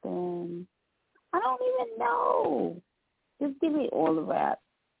popping. I don't even know. Just give me all the rap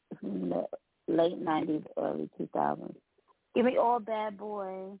from the late 90s, early 2000s. Give me all Bad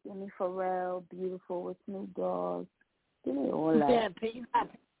Boy. Give me Pharrell, Beautiful with Snoop Dogg. Give me all that. Yeah, you gotta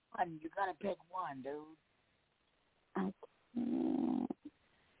pick one. You gotta pick one, dude. I can't.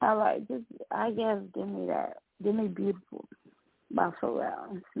 All right, I guess give me that. Give me Beautiful by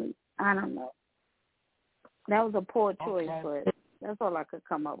Pharrell and Snoop. I don't know. That was a poor choice, but that's all I could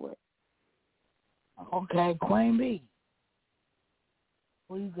come up with. Okay, Queen B.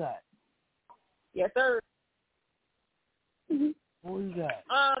 What you got? Yes, sir. What you got?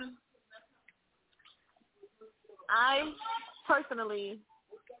 I personally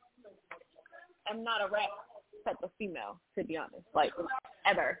am not a rap type of female, to be honest. Like,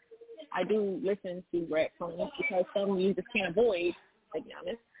 ever. I do listen to rap songs because some you just can't avoid, to be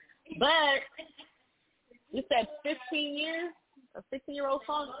honest. But you said 15 years, a 16-year-old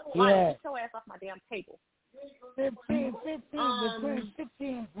song? Yeah. Get your ass off my damn table. 15, between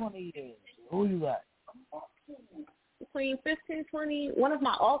 15 and 20 years. Who you got? Between 15 20, one of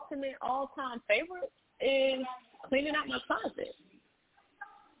my ultimate all-time favorites is Cleaning Out My Closet.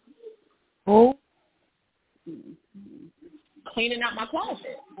 Who? Cleaning Out My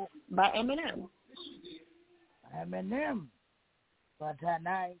Closet by Eminem. Eminem. But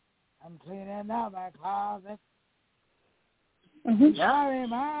tonight, I'm cleaning out my closet. Sorry,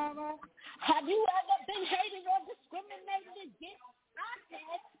 mama. Have you ever been hated or discriminated against?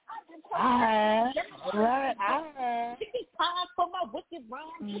 I have. Right, I have. This is time for my wicked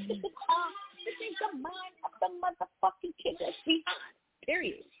rhyme. This is the time. This is the mind of the motherfucking kid that's behind.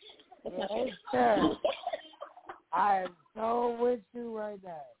 Period. Yes, sir. I am so with you right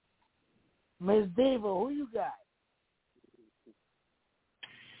now. Miss Diva, who you got?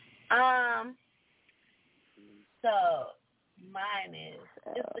 So mine is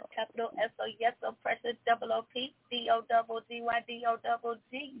it's the capital S-O, yes, O, pressure, double O-P, D-O-double-G-Y,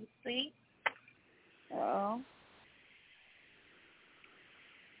 D-O-double-G, you see? Oh.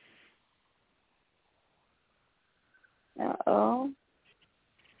 Uh-oh.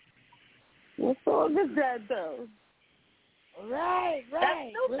 What song is that, though? Right.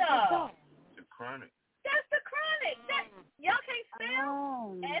 That's Snoop Dogg. The Chronic. That's the Chronic. Y'all can't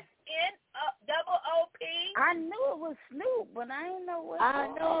spell S-N-O-O-P. I knew it was Snoop, but I didn't know what. I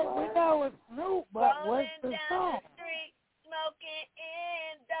know we know it's Snoop, but what's the song? Down the street, smoking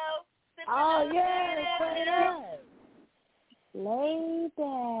Indo. Oh yeah, play that. Lay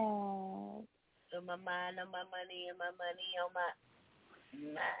back. On my mind, on my money, and my money on my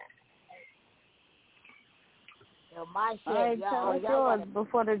mind. Yo, my shit, All right, tell us yours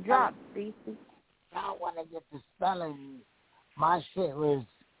before the drop, BC. Y'all want to get the spelling. My shit was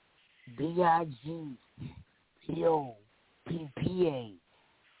B-I-G-P-O-P-P-A.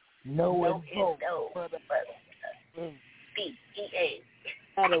 No info. B-E-A.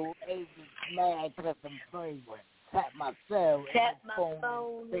 Had a way mad because I'm fragrant. Tap myself. Tap my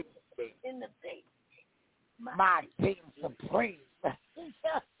phone in the face. My team supreme.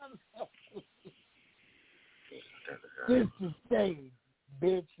 This is stage,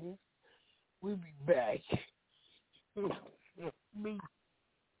 bitches. We be back. Me.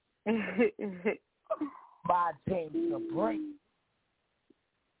 My team supreme.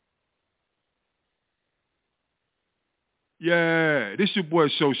 Yeah, this your boy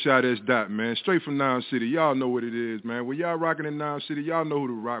Show Shot S. Dot, man. Straight from Noun City. Y'all know what it is, man. When y'all rocking in Noun City, y'all know who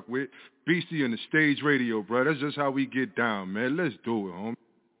to rock with. Beastie and the Stage Radio, bro. That's just how we get down, man. Let's do it, homie.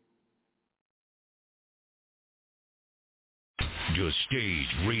 The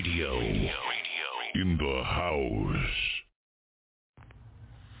Stage Radio in the house.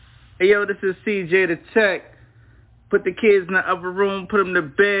 Hey, yo, this is CJ the Tech. Put the kids in the upper room, put them to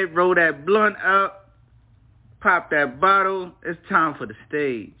bed, roll that blunt up, pop that bottle. It's time for the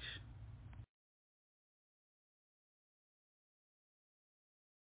stage.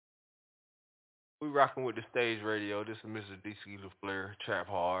 We rocking with the Stage Radio. This is Mr. DC LaFleur, Trap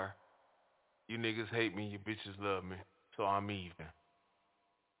Hard. You niggas hate me, you bitches love me, so I'm even.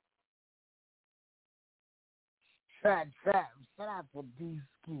 Trap. Shout out to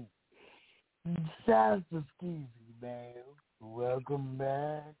D-Ski. Shout out to Skeezy, man. Welcome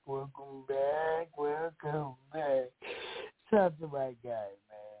back. Shout out to my guy,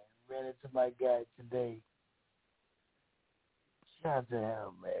 man. Ran into my guy today. Shout out to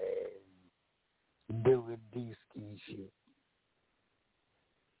him, man. Doing D-Ski shit.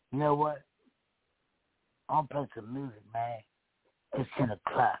 You know what? I'm gonna play some music, man. It's 10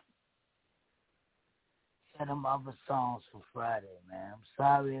 o'clock. them other songs for Friday, man. I'm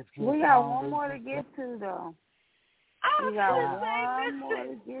sorry if you. We got one more to get to, though. We got one more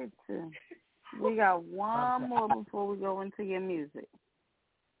to get to. We got one more before we go into your music.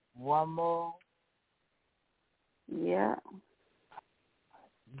 One more? Yeah.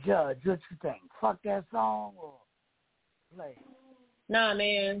 Judge, what you think? Fuck that song or play it? Nah,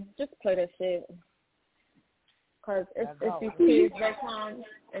 man. Just play that shit. Because it's these kids' bedtime.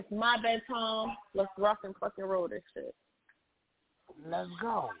 It's my bedtime. Let's rock and fucking roll this shit. Let's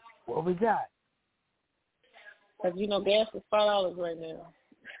go. What we got? Because, gas is $5 right now.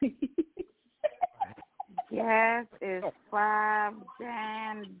 Gas is $5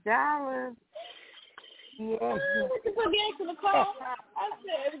 damn. Yes. I went to put gas in the car. I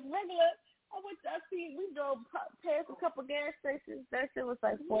said, it was regular. We drove past a couple gas stations. That shit was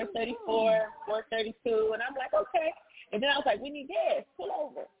like $4.34, $4.32, and I'm like, okay. And then I was like, we need gas. Pull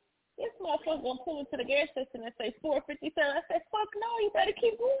over. This motherfucker gonna pull into the gas station and say $4.57. I said, fuck no, you better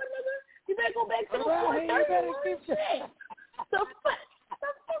keep going, nigga. You better go back to the $4.30. So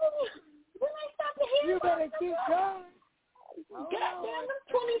when I stop the hill, you better keep going. Goddamn, them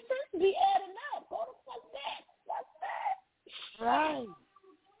 20 cents be adding up. Go the fuck back. Fuck that. Right.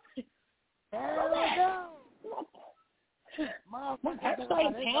 There we go. I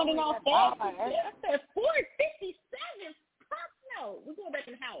started counting off that. I said $4.57. Fuck no. We're going back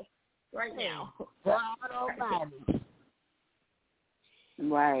in the house right now. God almighty.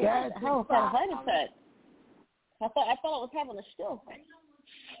 Right. I almost had a heart attack. I thought I was having a stroke.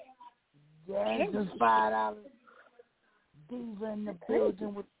 Yeah, just $5. Diva in the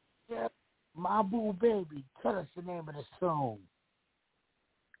building with my boo baby. Tell us the name of the song.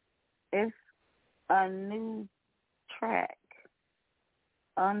 It's a new track,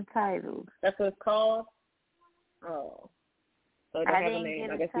 Untitled. That's what it's called? Oh. So it doesn't have a name.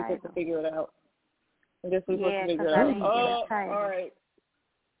 I guess we're supposed to figure it out. I guess we're supposed to figure it out. Oh, all right.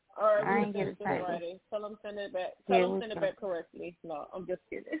 All right, I didn't get it titled. Tell them send it back. Tell them send it back correctly. No, I'm just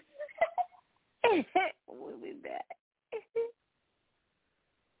kidding. We'll be back.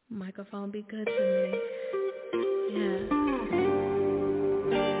 Microphone be good to me. Yeah.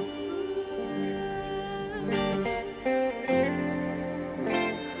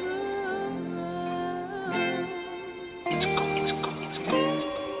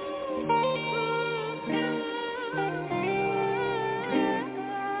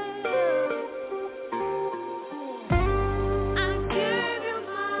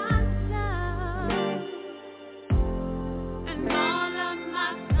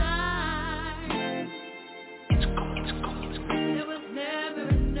 It's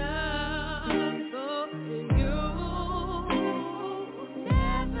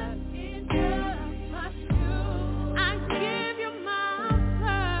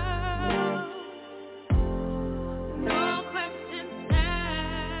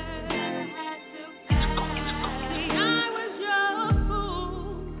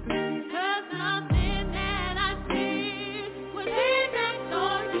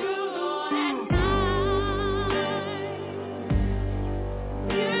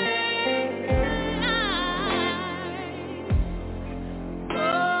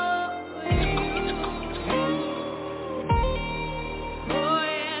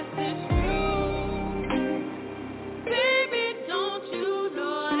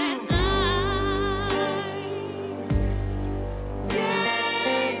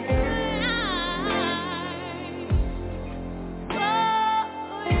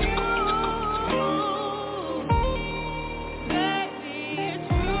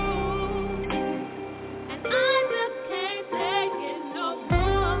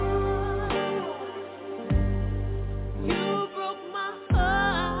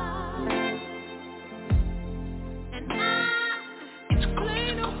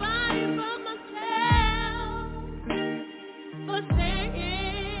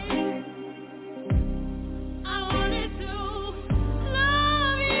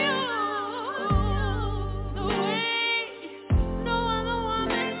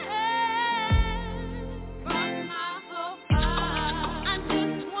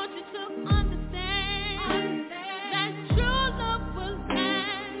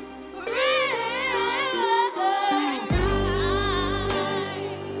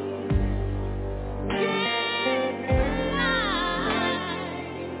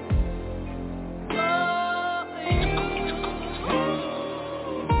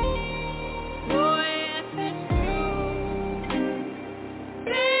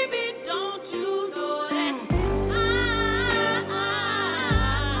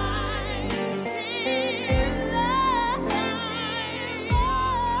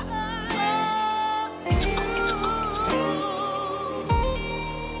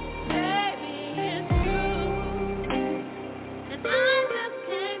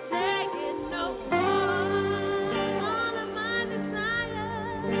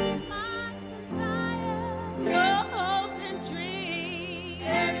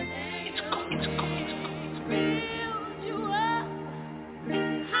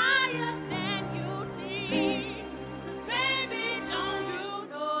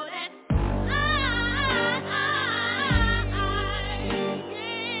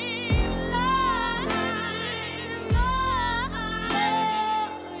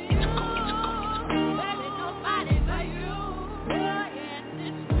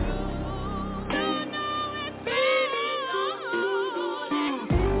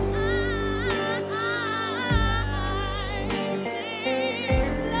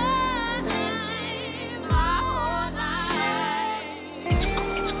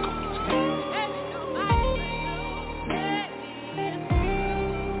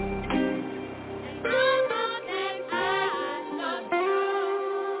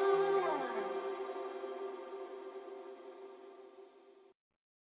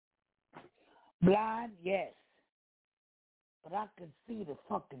Blind, yes. But I could see the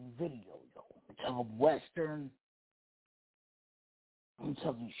fucking video, yo. I'm talking Western. I'm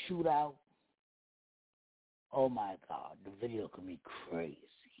talking shootout. Oh my God, the video can be crazy.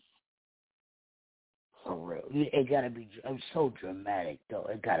 For real. It gotta be, it's so dramatic though.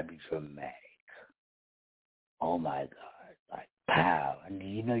 It gotta be dramatic. Oh my God. Like, pow. And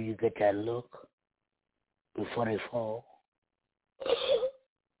you know you get that look before they fall.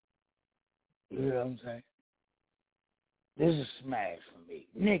 You know what I'm saying? This is a smash for me.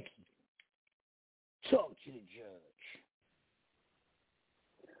 Nikki, talk to the judge.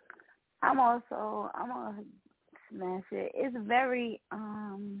 I'm gonna smash it. It's very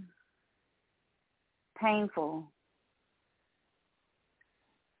painful,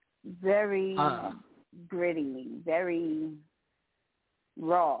 very gritty, very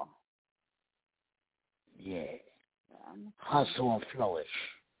raw. Yeah. Hustle and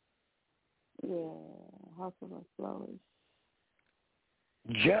flourish. Yeah, hustle and flourish.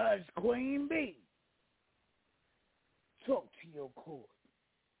 Judge Queen B, talk to your court.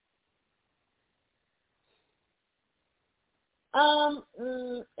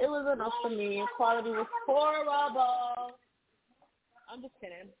 It was enough for me. Quality was horrible. I'm just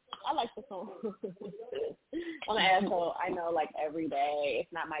kidding. I like the song. I'm an asshole. I know, like, every day.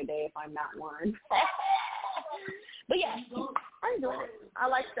 It's not my day if I'm not one. But yeah, I enjoyed it. I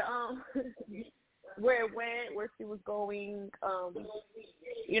like the where it went, where she was going. I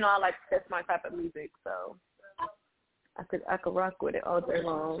like that's my type of music, so I could rock with it all day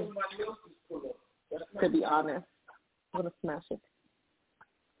long. To be honest, I'm gonna smash it.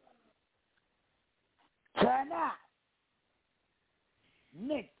 Turn up,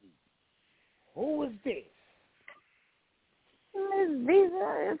 Nikki. Who is this? Miss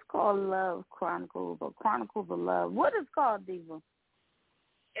Diva, it's called Love Chronicles or Chronicles of Love. What is it called, Diva?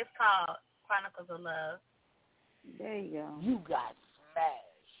 It's called Chronicles of Love. There you go. You got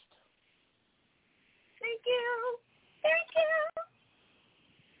smashed. Thank you. Thank you.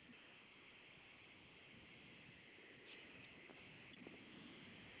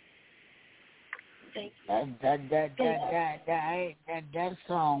 That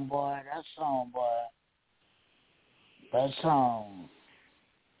song, boy. That song.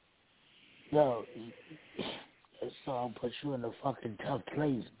 Yo, that song puts you in a fucking tough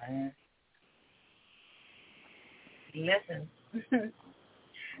place, man. Listen.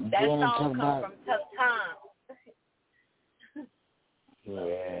 That song comes from tough times.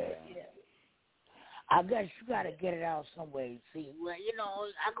 Yeah. I guess you gotta get it out some way. See, well,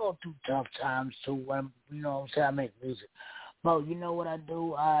 I go through tough times too. When you know what I'm saying, I make music. But you know what I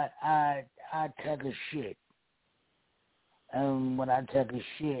do? I take a shit, and when I take a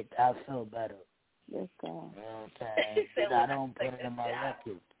shit, I feel better. Yes, God. You know what I'm saying? I don't put it in my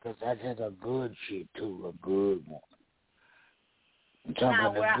record because I take a good shit too, a good one. I'm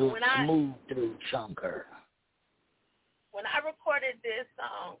talking a good smooth through chunker. When I recorded this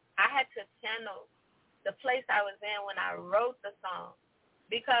song, I had to channel the place I was in when I wrote the song,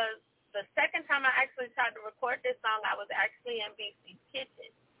 because the second time I actually tried to record this song, I was actually in BC's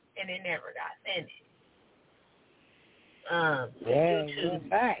kitchen, and it never got finished. You're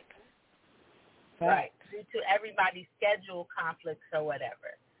back. Right, due to everybody's schedule conflicts or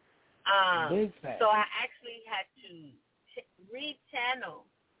whatever. So I actually had to re-channel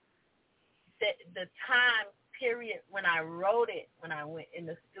the time period when I wrote it, when I went in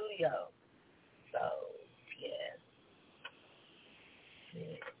the studio. So, yeah.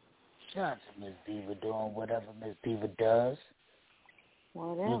 Shout out to Miss Diva doing whatever Miss Diva does.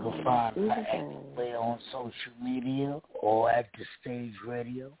 Whatever. You can find her everywhere on social media or at the Stage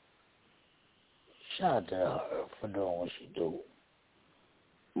Radio. Shout out to her for doing what she do.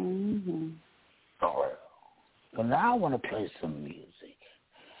 Mm-hmm. For real. But now I want to play some music.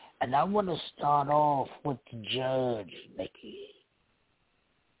 And I want to start off with the judge, Nikki.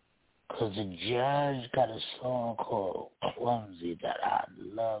 Because the judge got a song called Clumsy that I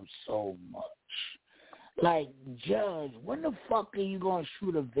love so much. Like, Judge, when the fuck are you going to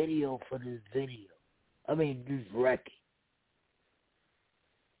shoot a video for this video? I mean, this record.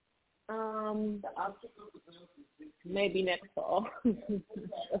 Maybe next fall.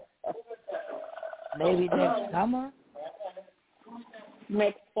 Maybe next summer?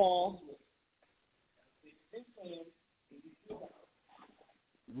 Next fall.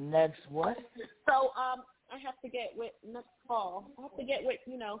 Next what? So, I have to get with next fall. I have to get with,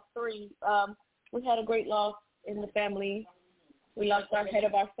 3. We had a great loss in the family. We lost our head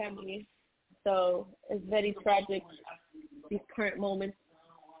of our family. So it's very tragic, these current moments.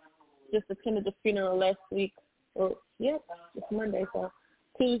 Just attended the funeral last week. It's Monday, so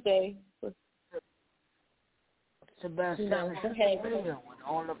Tuesday was It's about selling video with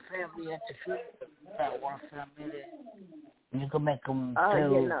all the family at the funeral. Got one family there. You can make them Oh,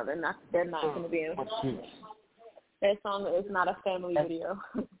 tell. yeah, no, they're not going to be in. That song is not a family video.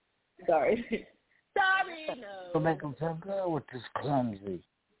 Sorry. Sorry, no. You can make them tell, girl, with this clumsy.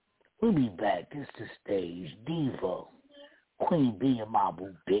 We'll be back. It's the stage. Devo. Queen B and my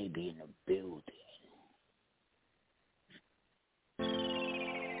boo baby in the building.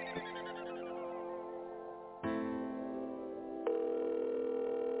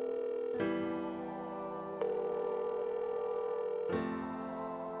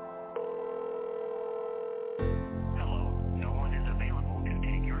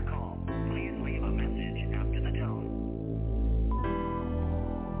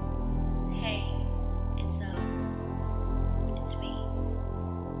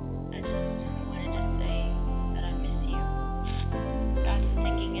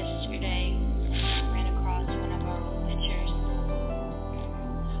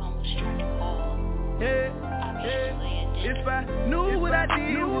 If I knew what I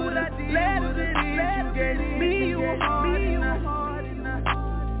did, would I let it in? You gave me your heart and I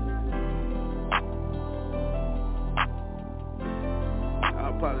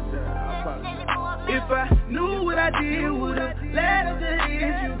apologize. If I knew what I did, would have let it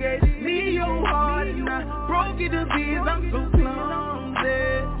in. You gave me your heart and I broke it to bits. I'm so clumsy.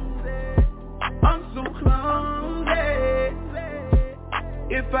 I'm so clumsy.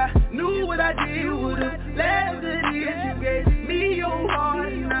 If I knew what I did, would've left it in. You gave me your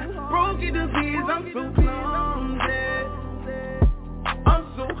heart and I broke it to bits. I'm so clumsy. I'm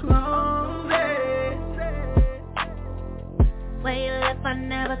so clumsy. When you left, I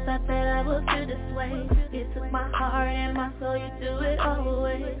never thought that I would feel this way. You took my heart and my soul, you threw it all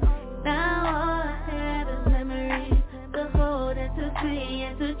away. Now all I have is memories to hold and to see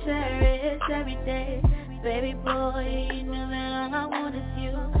and to cherish every day. Baby boy, you knew that all I want is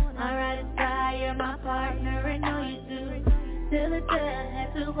you. My ride or die, you're my partner, and know you do. Till the day I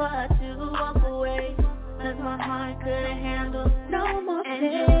had to watch you walk away. Cause my heart couldn't handle no more pain.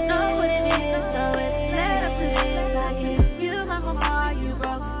 And you know what it is, so it's led up to this. I gave you my whole heart, you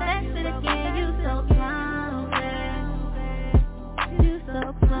broke that shit again. You so clumsy. You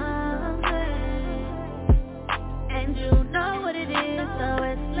so clumsy. And you know what it is, so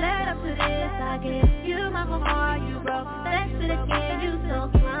it's led up to this. I gave you my whole heart, you broke that shit again. You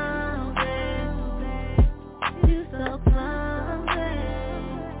so clumsy. You so clumsy.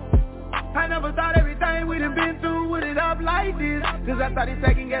 I never thought everything we'd have been through would end up like this. Cause I started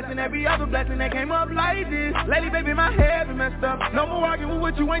second guessing every other blessing that came up like this. Lately, baby, my head been messed up. No more arguing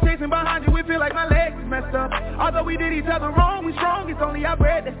with you, ain't chasing behind you. We feel like my legs is messed up. Although we did each other wrong, we strong. It's only our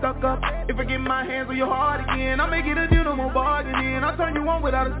bread that stuck up. If I get my hands on your heart again, I'll make it a deal, no more bargaining. I'll turn you on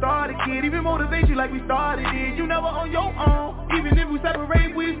without a starter kid. Even motivate you like we started it. You never on your own. Even if we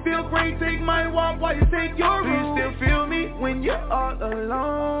separate, we still great. Take my walk while you take your room. Do you still feel me when you're all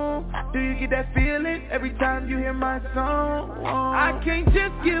alone? Do you get that feeling every time you hear my song? I can't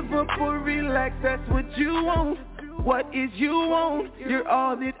just give up or relax, that's what you want. What is you want? You're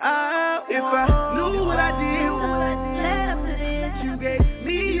all that I want. If I knew what I did, would you gave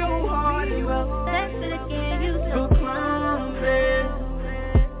me your heart, you broke that shit again. You so clumsy.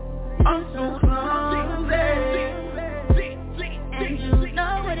 I'm so clumsy. And you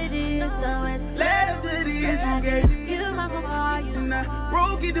know what it is, so it's left it is. You gave you my whole heart, you and I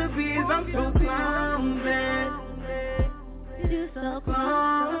broke it to bits. I'm so clumsy. You so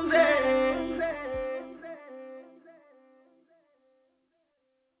clumsy.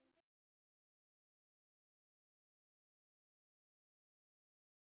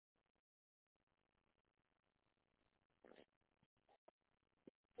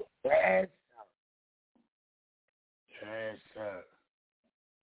 Yes, sir.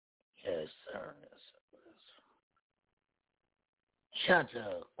 Yes, sir. Shout out to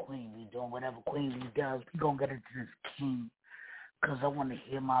Queen Bee doing whatever Queen Bee does. We gonna get into this king, cause I want to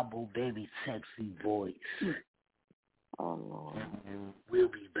hear my boo baby sexy voice. Oh Lord. And we'll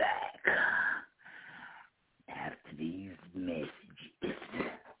be back after these messages.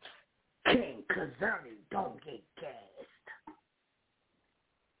 King Kazani, don't get gassed.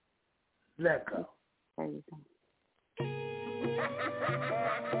 Let go. There you go.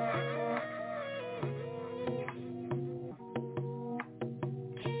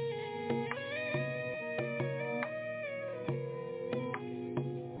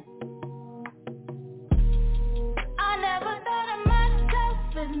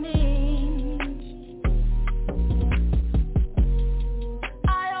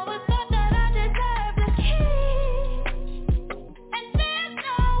 And there's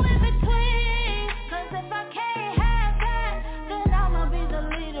no in between, 'cause if I can't have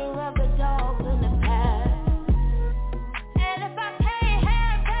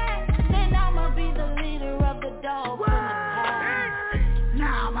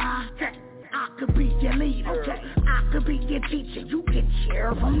mama. I could be your leader. I could be your teacher. You can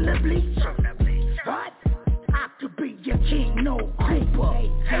cheer from the bleachers. What? I could be your king, no Cooper.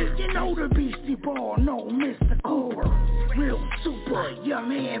 Hey, you know the Beastie Boy, no Mr. Cooper. Real super, your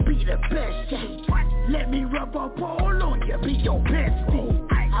man be the best. Let me rub up all on you, be your bestie.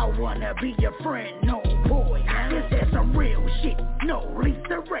 I wanna be your friend, no boy. This is some real shit, no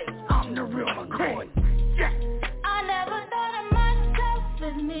Lisa Ray. I'm the real McCoy. I never thought of myself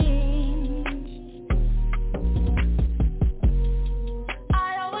as me.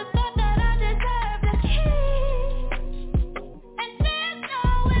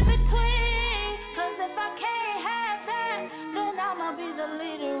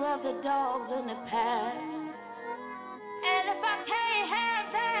 Of the dogs in the past. And if I can't have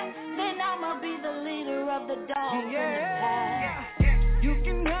that, then I'ma be the leader of the dogs in the past. You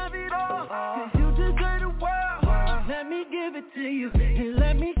can have it all, 'cause you deserve the world. Let me give it to you, and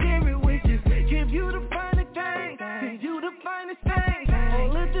let me share it with you. Give you the finest thing, 'cause you the finest thing.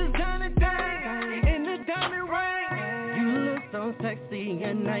 All of the diamond thing, in the diamond ring. You look so sexy,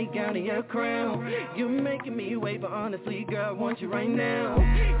 a nightgown and your crown. You're making me wait, but honestly, girl, I want you right now.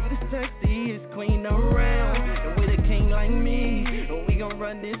 You the sexiest queen around, and with a king like me, we gon'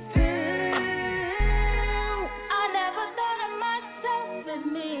 run this town. I never thought of myself as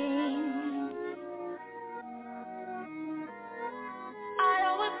me. I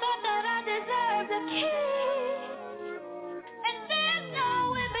always thought that I deserved a king, and there's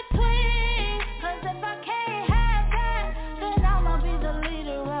no in between. 'Cause if I can't have that, then I'ma be the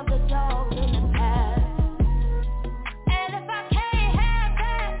leader of the dogs in the past. And if I can't have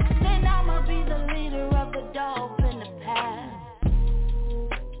that, then I'ma be the leader of the dogs in the past.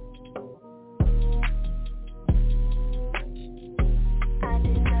 I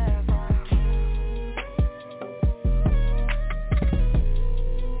deserve a king.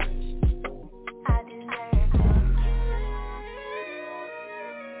 I deserve a king.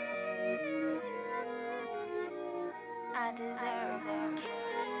 I deserve a king.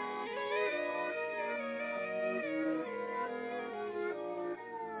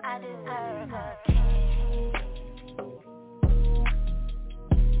 I deserve a king.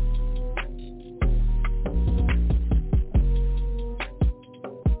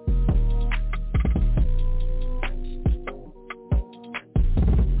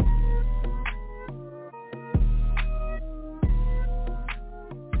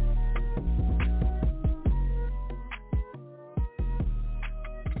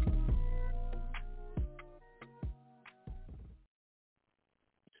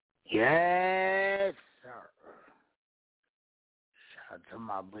 Yes, sir. Shout out to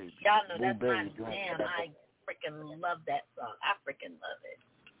my baby. Y'all know Boo that's my baby doing jam. whatever. I freaking love that song. I freaking love it.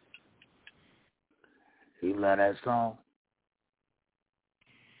 You love that song?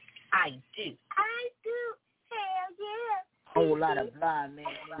 I do. I do. Hell yeah. Whole lot of blind man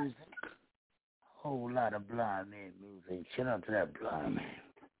music. Whole lot of blind man music. Shout out to that blind man.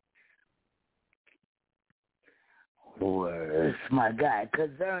 Oh, it's my guy,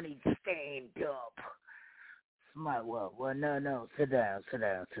 Kazerny, stand up. It's my, well, no, sit down.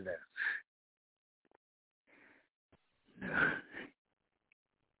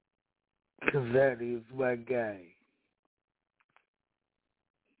 Kazerny is my guy.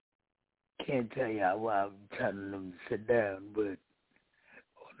 Can't tell y'all why I'm telling them to sit down, but on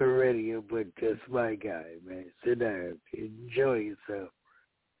the radio, but that's my guy, man. Sit down. Enjoy yourself.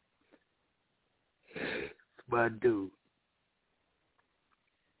 It's my dude.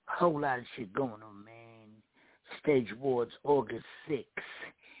 Whole lot of shit going on, man. Stage Awards, August 6th.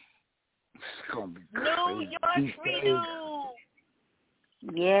 It's gonna be crazy. New York redo.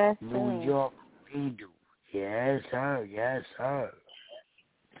 Yes, New York redo. Yes, sir.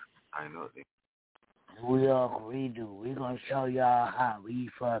 I know that. New York redo. We gonna show y'all how we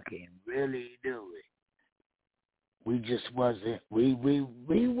fucking really do it. We just wasn't. We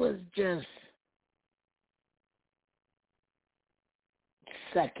was just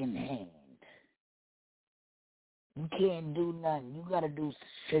second hand. You can't do nothing. You gotta do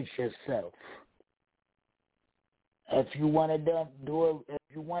shit yourself. If you want it done, do it. If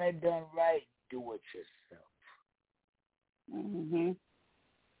you want it done right, do it yourself. Mhm.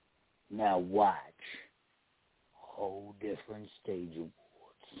 Now watch. Whole different stage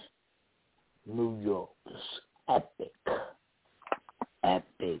awards. New York is epic.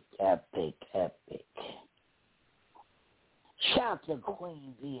 Shout to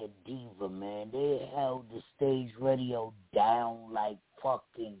Queen Via Diva, man. They held the stage radio down like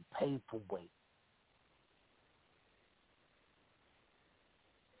fucking paperweight.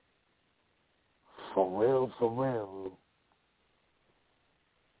 For real.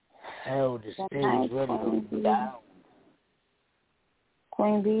 Hell, the stage radio down.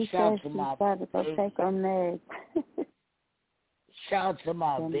 Queen B Shout says to she's my about to go baby. take her meds. Shout out to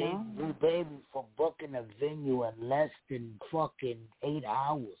my You baby for booking a venue in less than fucking 8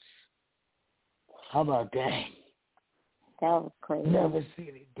 hours. How about that? That was crazy. Never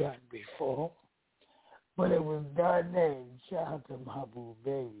seen it done before. But it was done then. Shout out to my boo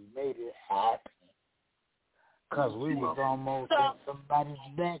baby. Made it happen. Because we was almost in somebody's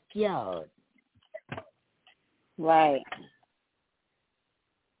backyard. Right.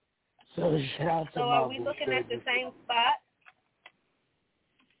 So shout out to So my are we boo looking baby. at the same spot?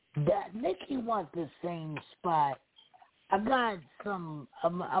 That Nikki wants the same spot. I got some.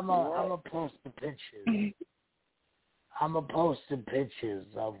 I'm a post the pictures. I'm a post the pictures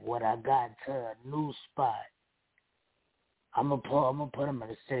of what I got to a new spot. I'm gonna put them in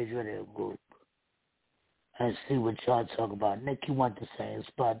the stage radio group and see what y'all talk about. Nikki want the same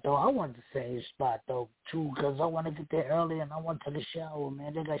spot though. I want the same spot though too, cause I want to get there early and I want to take a shower.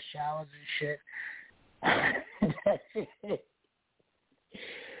 Man, they got showers and shit.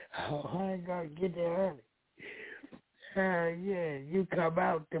 Oh, I ain't gotta get there early. Yeah, you come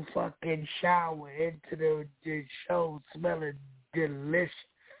out the fucking shower into the show smelling delicious.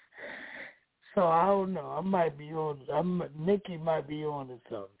 So I don't know. I might be on. Nikki might be on to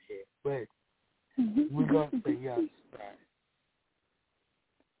something here, but we're gonna see y'all spot.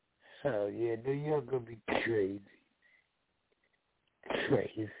 Oh yeah, New York gonna be crazy.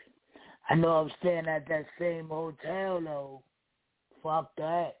 Crazy. I know I'm staying at that same hotel though. Fuck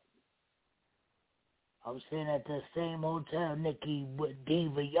that. I'm staying at the same hotel, Nikki, with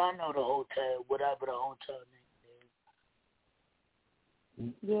Diva. Y'all know the hotel, whatever the hotel name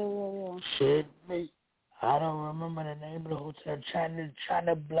is. Yeah. Shit, me. I don't remember the name of the hotel. China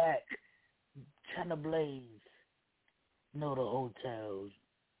Blaze. Know the hotels.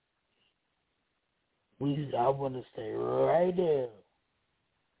 I want to stay right there.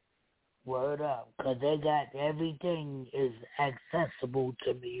 Word up, because they got everything is accessible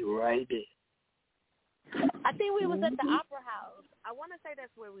to me right there. I think we was at the Opera House. I want to say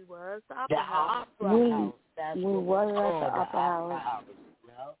that's where we was. The Opera The House. Opera House. That's we what was it's at called. the Opera House.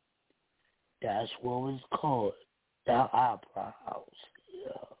 Yeah. That's what it's called. The Opera House.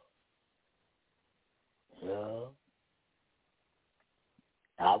 Yeah.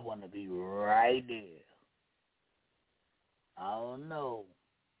 I want to be right there. I don't know.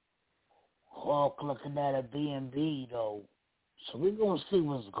 Hawk looking at a B&B though. So we're going to see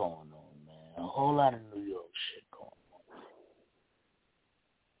what's going on, man. A whole lot of New York shit going on.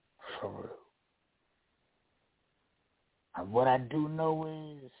 For real. And what I do know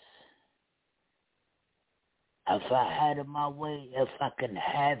is, if I had it my way, if I can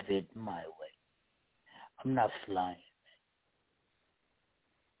have it my way, I'm not flying.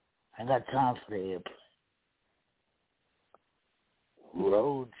 I got time for the airplane.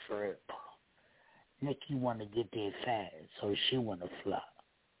 Road trip. Nikki want to get there fast, so she want to fly.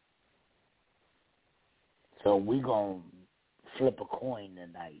 So we going to flip a coin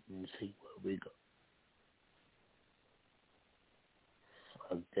tonight and see where we go.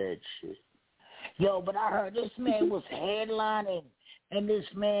 Fuck that shit. Yo, but I heard this man was headlining, and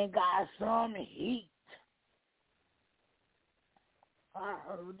this man got some heat. I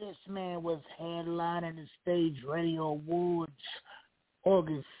heard this man was headlining the Stage Radio Awards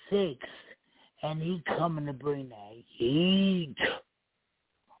August 6th, and he coming to bring that heat.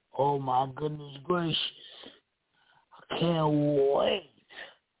 Oh, my goodness gracious. I can't wait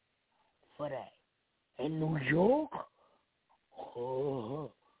for that. In New York?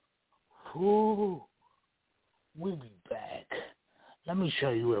 Oh, we'll be back. Let me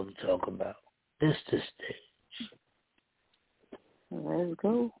show you what I'm talking about. This the stage. Let's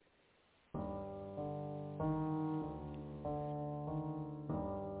go.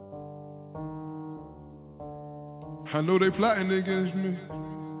 I know they plotting against me.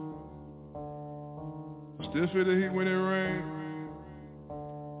 Still feel the heat when it rain.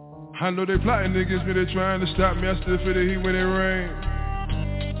 I know they plotting against me. They trying to stop me. I still feel the heat when it rain.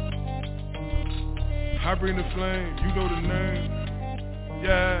 I bring the flame. You know the name.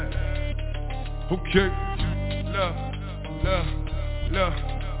 Yeah. Okay. Love.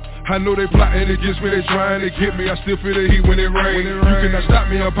 I know they plotting against me, they trying to get me. I still feel the heat when it rain. You cannot stop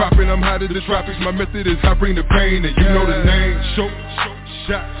me, I'm popping, I'm hot as the tropics. My method is I bring the pain, and you know the name.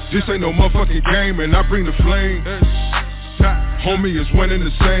 Shot, this ain't no motherfucking game, and I bring the flame. Homie is one and the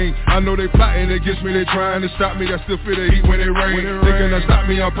same. I know they plotting against me, they trying to stop me. I still feel the heat when it rain. They cannot stop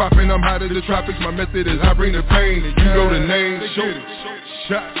me, I'm popping, I'm hot as the tropics. My method is I bring the pain, and you know the name.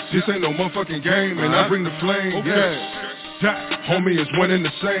 Shot, this ain't no motherfucking game, and I bring the flame. Shot, homie, it's one and the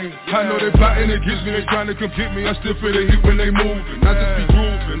same. I know they plotting against me, they trying to come get me. I still feel the heat when they moving. I just be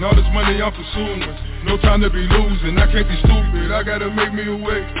grooving, all this money I'm pursuing. No time to be losing, I can't be stupid. I gotta make me a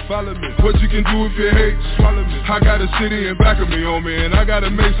way, follow me. What you can do if you hate, swallow me. I got a city in back of me, homie, and I gotta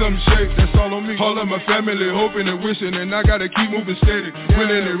make something shake. That's all on me. All of my family hoping and wishing, and I gotta keep moving steady.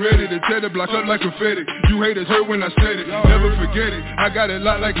 Winning and ready to tear the block up like confetti. You haters heard when I said it, never forget it. I got it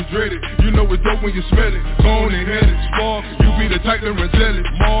locked like it's dreaded. You know it's dope when you smell it. Go on and head it, spark. You be the type to tell it.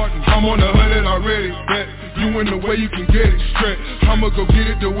 Martin, I'm on 100 already. Bet you in the way you can get it. Stretch, I'ma go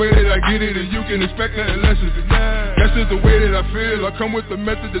get it the way that I get it, and you can expect nothing less of it. That's just the way that I feel. I come with the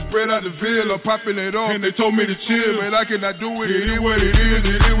method that's bred out the veil. I'm popping it off, and they told me to chill, but I cannot do it. It is what it is.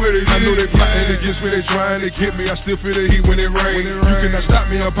 It is what it is. I know they plotting against me. They trying to get me. I still feel the heat when it rains. You cannot stop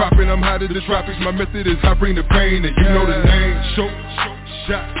me. I'm popping. I'm hot as the tropics. My method is I bring the pain, and you know the name.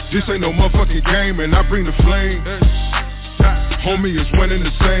 Shot. This ain't no motherfucking game, and I bring the flame. Homie, it's one and the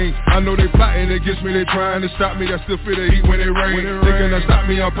same. I know they plotting against me, they trying to stop me. I still feel the heat when it rains. They cannot stop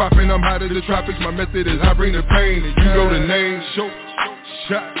me, I'm popping, I'm hot as the tropics. My method is I bring the pain, and you know the name.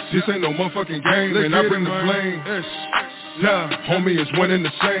 Shot, this ain't no motherfucking game, and I bring the flame. Homie, it's one and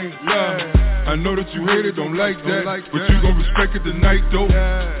the same. I know that you hate it, don't like that, but you gon' respect it tonight though.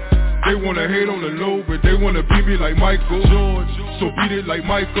 They wanna hate on the low, but they wanna beat me like Michael George. So beat it like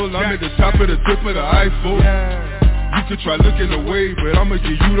Michael, I'm at the top of the tip of the Eiffel. You could try looking away, but I'ma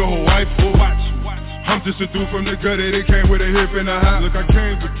give you the whole Eiffel. I'm just a dude from the gutter, they came with a hip and a hop. Look, I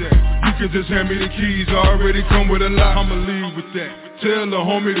came with that. You can just hand me the keys, I already come with a lot. I'ma leave with that. Tell the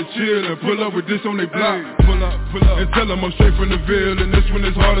homie to chill and pull up with this on they block. Pull up, and tell them I'm straight from the Ville, and this one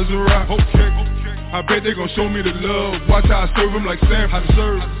is hard as a rock. Okay, I bet they gon' show me the love. Watch how I serve them like Sam. I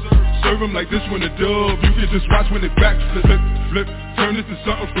serve them like this one a dub. You can just watch when they back flip. Turn this to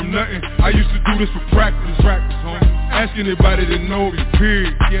something from nothing. I used to do this for practice, homie. Ask anybody that know me,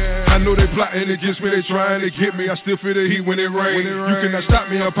 period. I know they plotting against me, they trying to get me. I still feel the heat when it rains. You cannot stop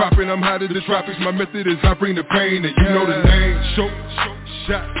me, I'm popping, I'm hot as the tropics. My method is I bring the pain, and you know the name.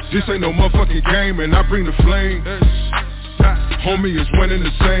 Shot, this ain't no motherfucking game, and I bring the flame. Homie, it's one and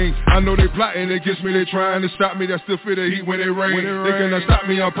the same. I know they plotting against me, they trying to stop me. I still feel the heat when it rains. They cannot stop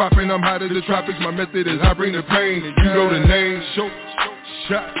me, I'm popping, I'm hot as the tropics. My method is I bring the pain, and you know the name.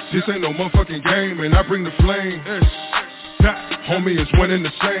 Shot, this ain't no motherfucking game, and I bring the flame. Homie, it's one and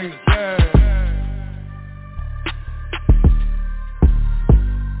the same.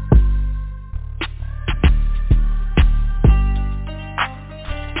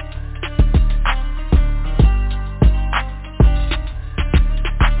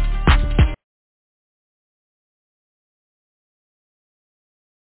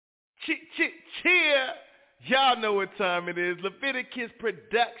 Cheer! Y'all know what time it is. Leviticus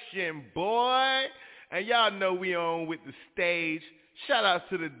Production, boy. And y'all know we on with the stage. Shout out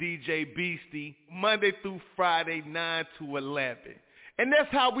to the DJ Beastie. Monday through Friday, 9 to 11. And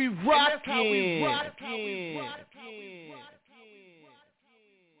that's how we rockin'.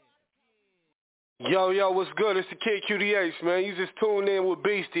 Yo, what's good? It's the Kid QDH, man. You just tuned in with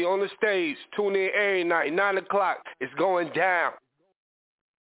Beastie on the stage. Tune in every night, 9 o'clock. It's going down.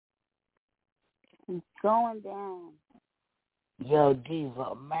 It's going down. Yo,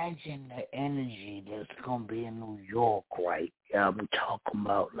 Diva, imagine the energy that's gonna be in New York, right? I'm talking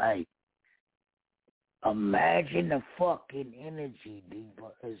about, like, imagine the fucking energy,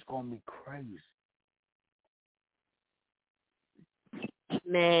 Diva. It's gonna be crazy.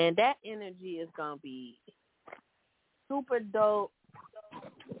 Man, that energy is gonna be super dope.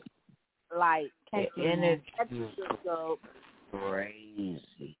 Like, the energy is dope.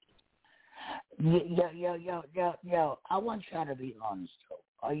 Crazy. Yo, I want y'all to be honest,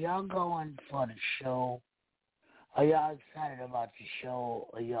 though. Are y'all going for the show? Are y'all excited about the show?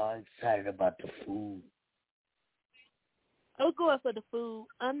 Are y'all excited about the food? I'm going for the food.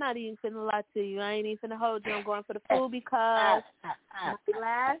 I'm not even finna lie to you. I ain't even finna hold you. I'm going for the food because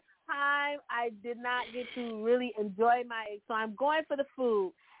last time I did not get to really enjoy so I'm going for the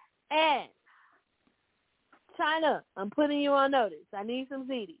food. And China, I'm putting you on notice. I need some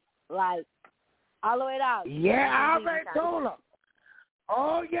ziti. Like, all the way out. Yeah, I already told her.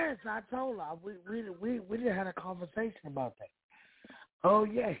 Oh, yes, I told her. We did have a conversation about that. Oh,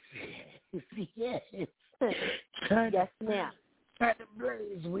 yes. Yes. Yes, ma'am. China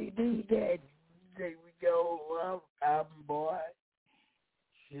Blaze, we need that. There we go. Boy.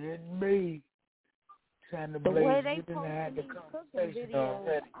 Shouldn't be. China Blaze, the way they we didn't have the conversation videos,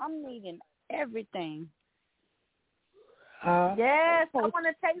 already. I'm needing everything. Yes, I want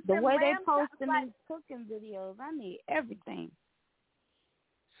to taste the way they lamb posting chops. these cooking videos. I need everything.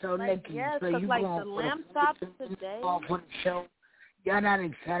 So, like, Nikki, yes, so because you like going the for lamb the chops today. for the show? Y'all not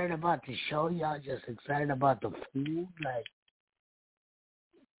excited about the show? Y'all just excited about the food? Like,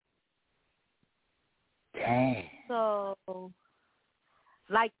 damn. So,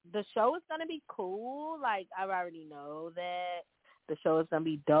 like, the show is going to be cool. Like, I already know that the show is going to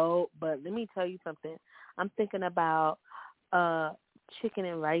be dope. But let me tell you something. I'm thinking about chicken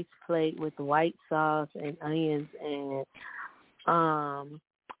and rice plate with white sauce and onions and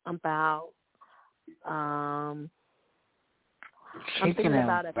about chicken and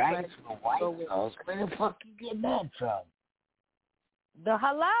about rice with white sauce? Where the fuck you get that from? The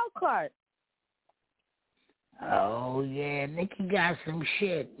halal cart. Oh, yeah. Nikki got some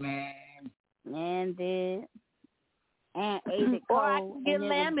shit, man. And did. And ate it cold. Or I can get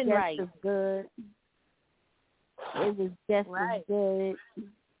lamb and rice. As good. It was just as good.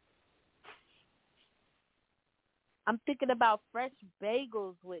 I'm thinking about fresh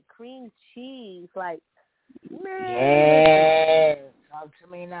bagels with cream cheese. Like, man. Yes. Talk to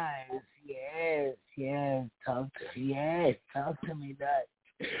me nice. Yes. Talk to me nice.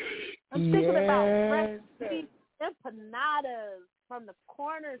 I'm thinking about fresh cheese empanadas from the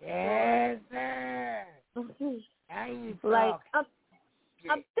corner store. Yes, sir. How you like, talk?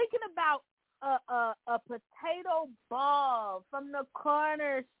 I'm thinking about a potato ball from the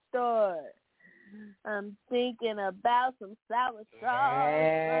corner store. I'm thinking about some sour sauce.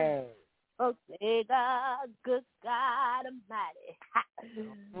 Yes. Omega, good God Almighty.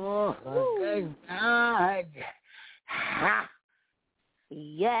 Oh, good God.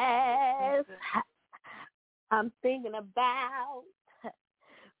 Yes. I'm thinking about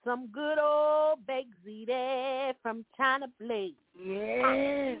some good old baked ziti from China Place.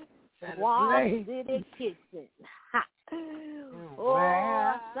 Yes. Wall City Kitchen.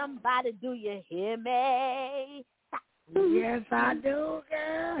 Oh, somebody, do you hear me? Yes, I do,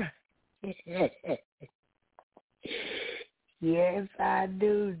 girl. Yes, I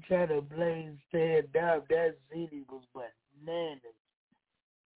do. China Place stand up. That city was bananas.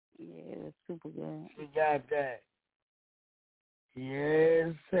 Yeah, it's super good. She got that.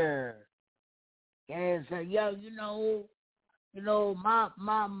 Yes, sir. Yes, sir. Yo, you know, my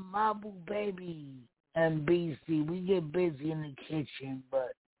boo baby and Beastie, we get busy in the kitchen,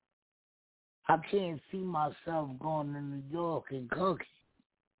 but I can't see myself going to New York and cooking.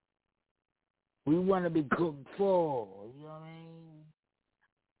 We want to be cooked for, you know what I mean?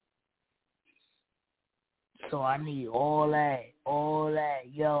 So I need all that.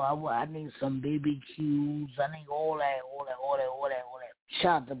 Yo, I need some BBQs. I need all that.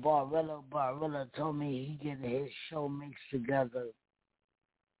 Shout to Barilla. Barilla told me he getting his show mixed together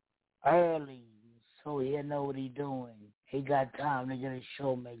early, so he'll know what he doing. He got time to get his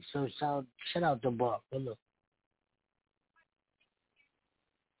show mixed. So shout out to Barilla.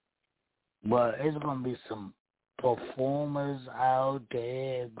 But it's gonna be some performers out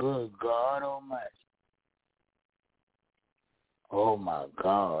there. Good God Almighty. Oh my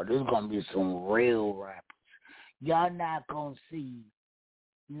God, there's gonna be some real rappers. Y'all not gonna see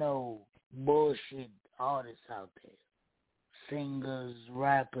no bullshit artists out there. Singers,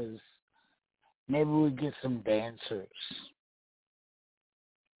 rappers. Maybe we get some dancers.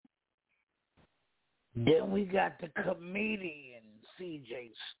 Then we got the comedian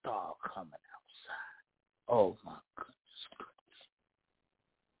CJ Star coming outside. Oh my goodness.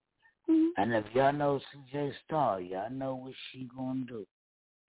 And if y'all know CJ Star, y'all know what she gonna do.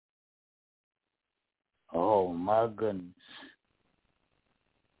 Oh my goodness.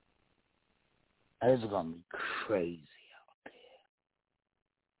 It's gonna be crazy out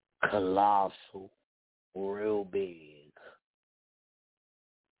there. Colossal. Real big.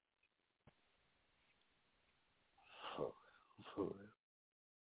 For real.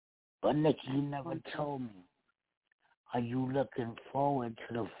 But Nick, you never told me. Are you looking forward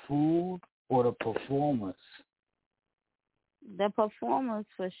to the food or the performers? The performers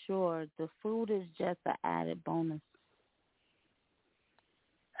for sure. The food is just an added bonus.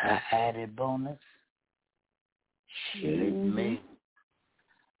 An added bonus? Shit, me.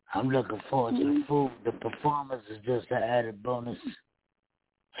 I'm looking forward to the food. The performance is just an added bonus.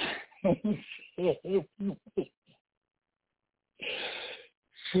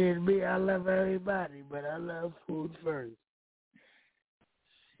 Shit, me, I love everybody, but I love food first.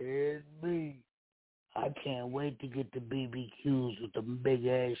 Shit, me. I can't wait to get the BBQs with the big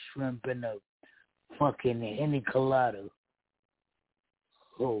ass shrimp and the fucking Henny Colada.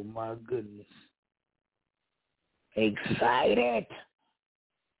 Oh my goodness. Excited.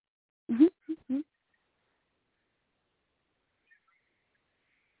 New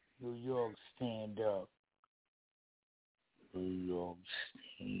York, stand up. New York,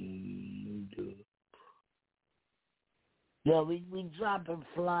 Yo, we dropping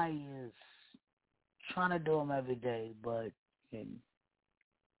flyers. Trying to do them every day, but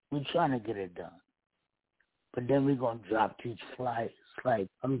we're trying to get it done. But then we're going to drop these flyers. Like,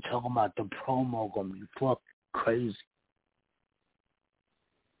 I'm talking about the promo going to be fucking crazy.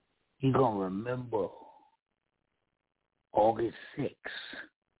 You're going to remember August 6th,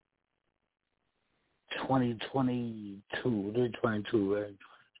 2022. This is 22, right?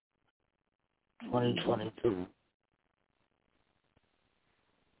 2022.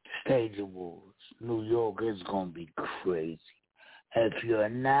 Stage Awards. New York is going to be crazy. If you're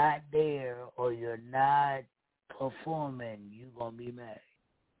not there or you're not performing, you're going to be mad.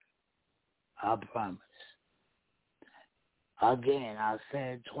 I promise. Again, I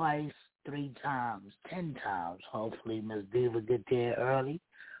said twice, 3 times, 10 times. Hopefully Miss Diva get there early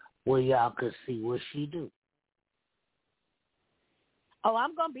where y'all can see what she do. Oh,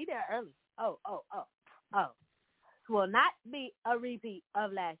 I'm going to be there early. Oh. Will not be a repeat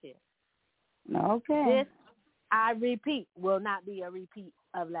of last year. Okay. This, I repeat, will not be a repeat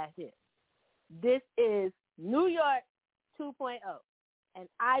of last year. This is New York 2.0, and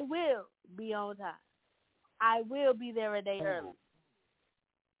I will be on time. I will be there a day early.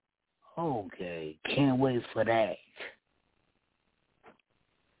 Okay, can't wait for that.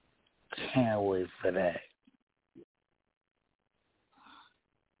 Can't wait for that.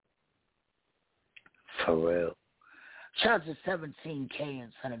 For real. Shout out to 17K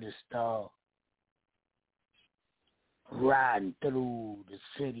in Son of the Star. Riding through the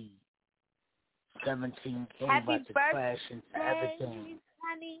city. 17K about to crash into everything.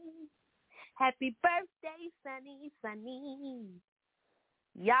 Sunny. Happy birthday, Sunny.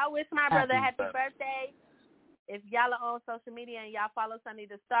 Y'all wish my brother happy birthday. If y'all are on social media and y'all follow Sunny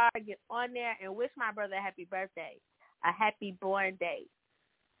the Star, get on there and wish my brother happy birthday. A happy born day.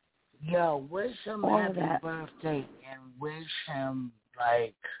 Yo, wish him happy birthday and wish him,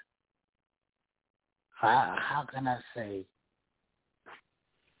 like, how can I say,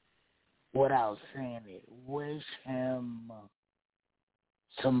 without saying it, wish him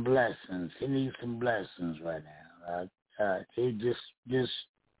some blessings. He needs some blessings right now. He just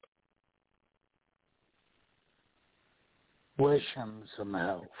wish him some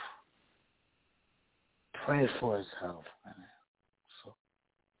health. Pray for his health right now.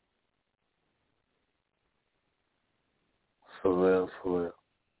 For real.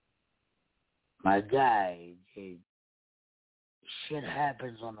 My guy, shit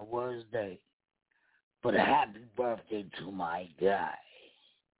happens on the worst day. But happy birthday to my guy.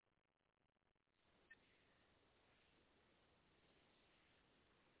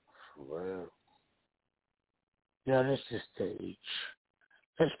 For real. Yo, this is the stage.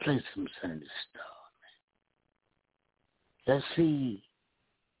 Let's play some Son of the Star, man. Let's see.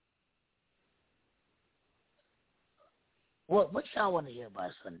 What y'all want to hear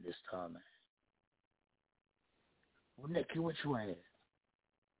about Son of the Star, man? Well, Nikki, what you want to hear?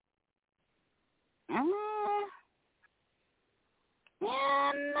 No.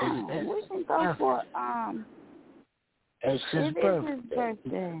 We can go for It's his birthday. His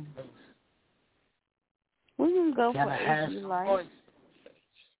birthday. We can go for If You Like.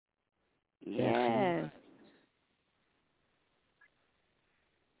 Yes.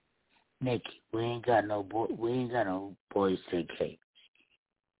 Nikki, we ain't got no boys say cake.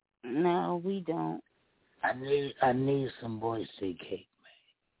 No, we don't. I need some boys say cake, man.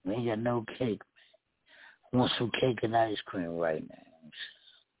 We ain't got no cake, man. I want some cake and ice cream right now.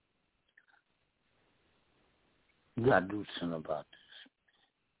 You gotta do something about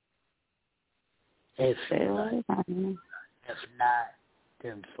this. If not,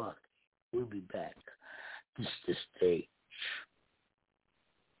 then fuck it. We'll be back. This is the stage.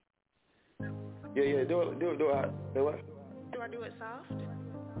 Yeah, do it. Do what? Do I do it soft?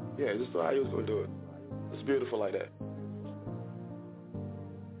 Yeah, just how you was gonna do it. It's beautiful like that.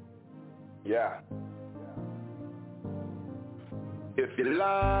 Yeah. If you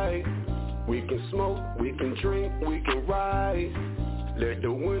like, we can smoke, we can drink, we can ride. Let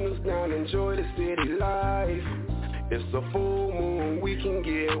the windows down, enjoy the city life. It's a full moon, we can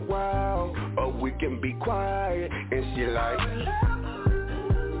get wild, or we can be quiet. And she like,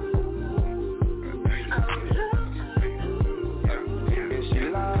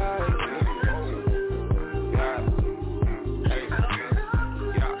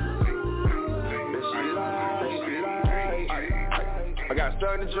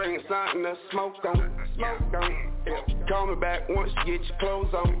 something to drink, something to smoke on. Yeah. Call me back once you get your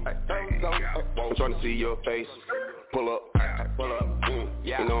clothes on. I'm trying to see your face. Pull up.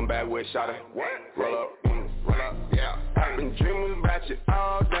 You know I'm bad with shot it. Roll up. roll up, yeah. I've been dreaming about you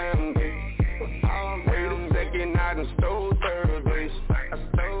all damn day. Wait a second, I done stole third base.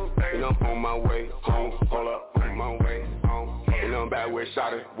 And I'm on my way home, hold up, on my way home. And I'm back with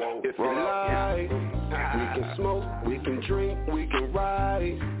shot it, whoa, if you like, we can smoke, we can drink, we can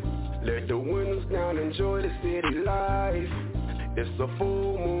ride. Let the windows down, enjoy the city life. It's a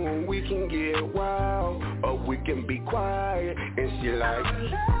full moon, we can get wild, or we can be quiet. And she like,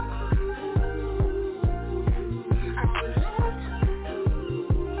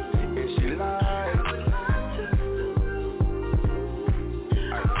 and she like,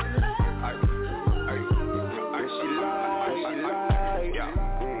 and she like,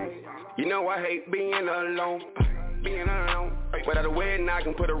 you know I hate being alone. Without a wedding, I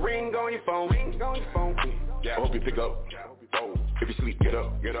can put a ring on your phone. Yeah. I hope you pick up. Whoa. If you sleep, get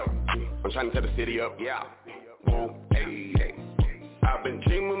up. I'm trying to set the city up. Yeah. Whoa. Hey, hey. I've been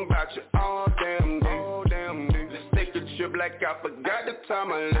dreaming about you all damn day. Let's take a trip like I forgot the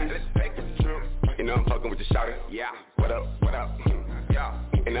time I left. Let's take a trip. You know I'm fucking with the shawty. Yeah. What up? Yeah.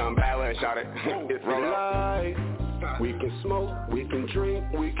 And I'm bad when I shot it. If you like, we can smoke, we can drink,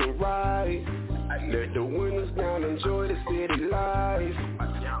 we can ride. Let the windows down, enjoy the city life.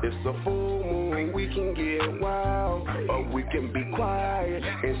 It's a full moon, we can get wild, or we can be quiet.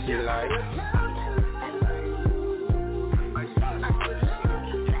 And she like,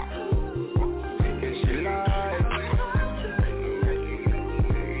 and she like,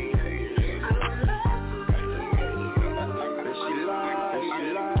 and she like,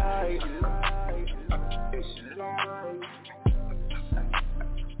 and she like.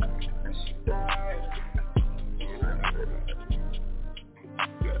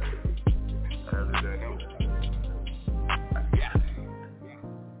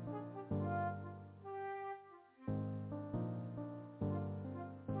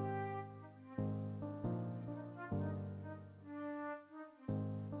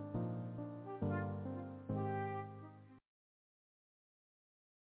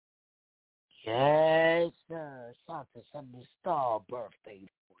 Yes, sir. Santa Sunday Star birthday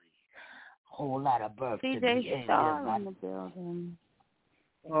for you. Whole lot of birthday. CJ Star in the building.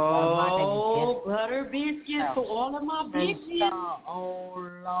 Oh, butter biscuits for all of my biscuits.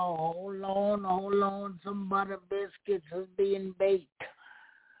 Hold on. Some butter biscuits is being baked.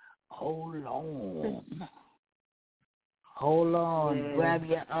 Hold on. Yeah. Grab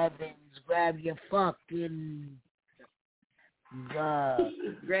your ovens. Grab your fucking grab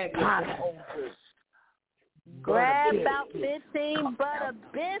pot holders. Grab about 15 butter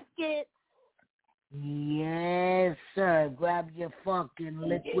biscuits. Yes, sir. Grab your fucking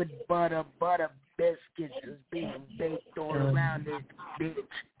liquid butter biscuits is being baked all around this bitch.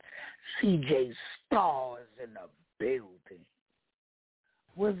 CJ Stars in the building.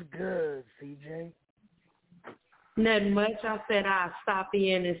 What's good, CJ? Nothing much. I said I'd stop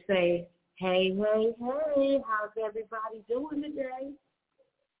in and say, hey, how's everybody doing today?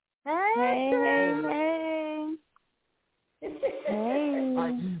 Hey.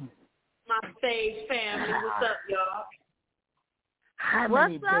 My stage family, what's up, y'all? How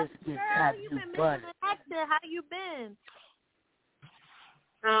many What's up, biscuits girl? have You you been buttered? missing action. How you been?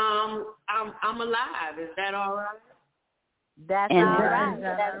 I'm alive. Is that all right? That's And all that right. is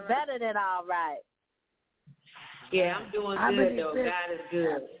That's better than all right. Yeah, I'm doing How good, many though. God is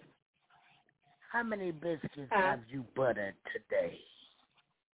good. How many biscuits have you buttered today?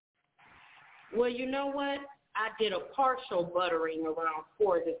 Well, you know what? I did a partial buttering around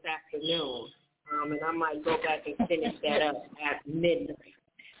 4 this afternoon, and I might go back and finish that up at midnight.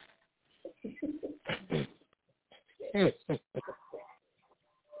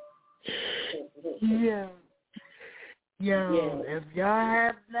 Yo, if y'all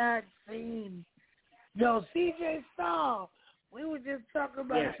have not seen, CJ Star, we were just talking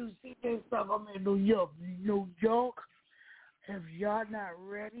about you, CJ Star. I'm in New York. If y'all not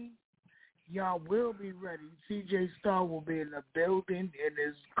ready, y'all will be ready. CJ Star will be in the building and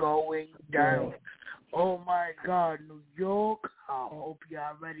it's going down. Oh my God, New York, I hope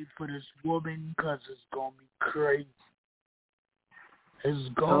y'all ready for this woman because it's going to be crazy. It's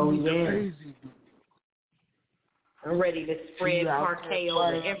going to be crazy. I'm ready to spread parquet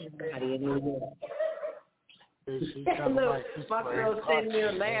over everybody in New York. Look, my girl sitting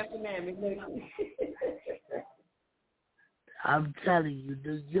there laughing at me. I'm telling you,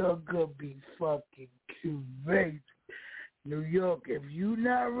 New York gonna be fucking crazy. New York, if you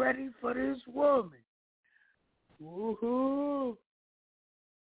not ready for this woman, woohoo,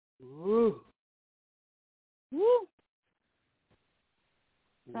 woo, woo,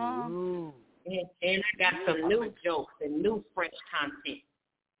 woo. And I got some new jokes and new fresh content.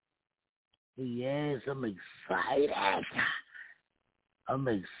 Yes, I'm excited. I'm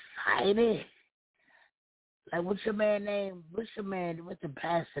excited. Like, what's your man name? What's the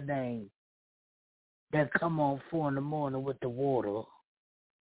pastor name that come on 4 in the morning with the water?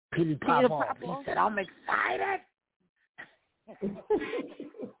 Peter Pop. He said, I'm excited.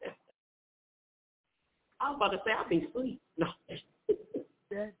 I was about to say, I'll be asleep. No.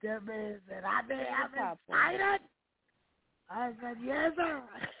 That man said, I'm excited. I said, yes, sir.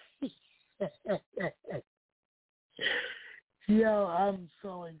 Yo, I'm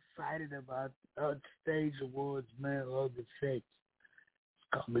so excited about Stage Awards, man, August 6th. It's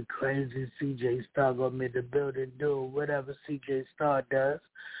gonna be crazy. CJ Star gonna be in the building doing whatever CJ Star does.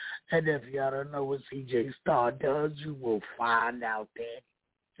 And if y'all don't know what CJ Star does, you will find out that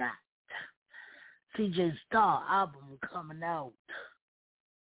CJ Star album coming out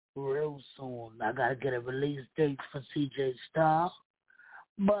real soon. I gotta get a release date for CJ Star.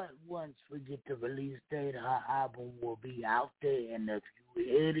 But once we get the release date, her album will be out there. And if you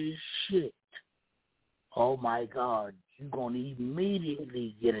hear this shit, oh my God, you're going to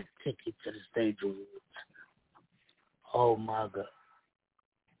immediately get a ticket to the Stage Awards. Oh my God.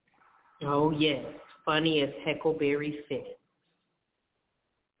 Oh, yes. Funny as Heckleberry Finn.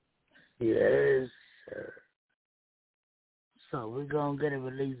 Yes, sir. So we're going to get a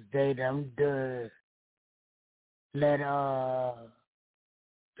release date. I'm done. Let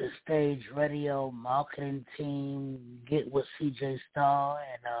the Stage Radio marketing team get with CJ Star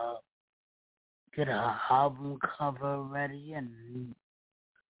and get her album cover ready and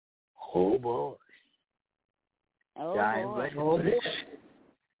oh boy. Y'all ready for this?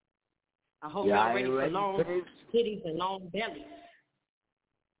 I hope y'all ready for long titties and long bellies.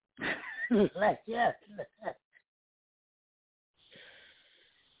 Yes.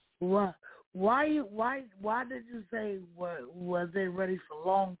 Why did you say was they ready for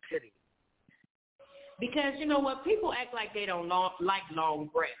long titties? Because you know what, people act like they don't like long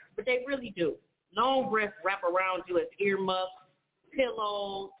breasts, but they really do. Long breasts wrap around you as earmuffs,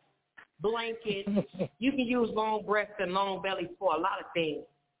 pillows, blankets. You can use long breasts and long bellies for a lot of things.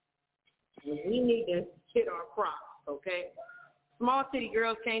 We need to hit our crops, okay? Small titty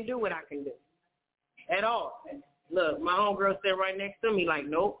girls can't do what I can do at all. Look, my homegirl sitting right next to me like,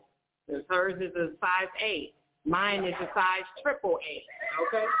 nope. Because hers is a size 8. Mine is a size triple 8.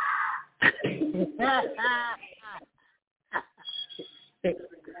 Okay?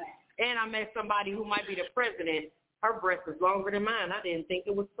 And I met somebody who might be the president. Her breast is longer than mine. I didn't think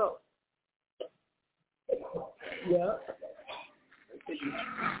it was so. Yeah.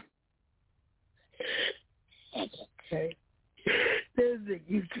 Okay. This is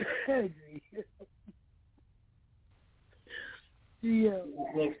you crazy. Yeah.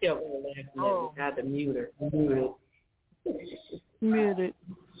 I had to mute her. Mute it.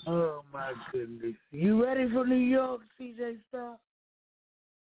 Oh my goodness. You ready for New York, CJ Star?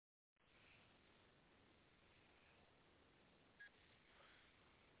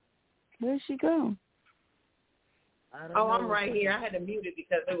 Where'd she go? I'm right here. I had to mute it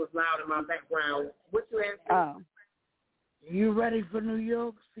because it was loud in my background. What you asking? Oh. You ready for New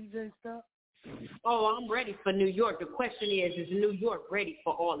York, CJ Star? Oh, I'm ready for New York. The question is New York ready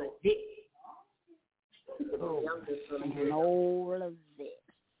for all of this? All of this.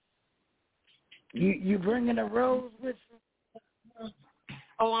 You bringing a rose with you?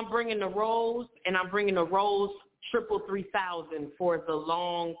 Oh, I'm bringing the rose, and I'm bringing the rose 3000 for the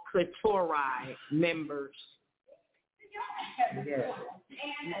long couture members. Yeah.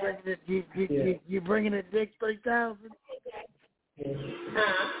 You bringing a dick 3000?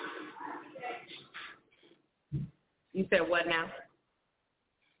 You said what now?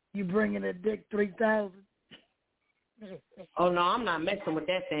 You bringing a dick 3000? Oh no, I'm not messing with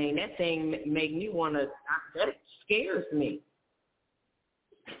that thing. That thing make me wanna. That scares me.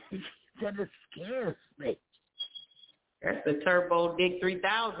 That scares me. That's the Turbo Dick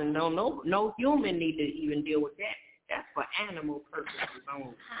 3000. No human need to even deal with that. That's for animal purposes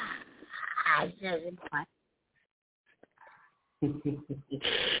only.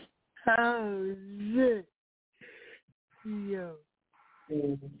 Oh shit. Yo.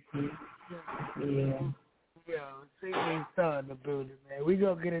 Yeah. Yo, CJ Star in the building, man. We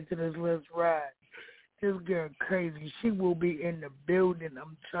gonna get into this Let's Ride. This girl crazy. She will be in the building.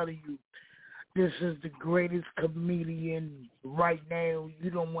 I'm telling you, this is the greatest comedian right now. You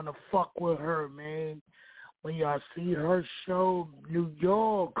don't want to fuck with her, man. When y'all see her show, New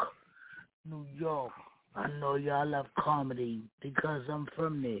York. I know y'all love comedy because I'm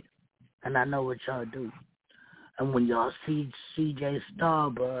from there, and I know what y'all do. And when y'all see CJ Star,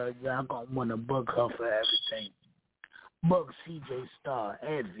 bro, y'all gonna want to book her for everything. Book CJ Star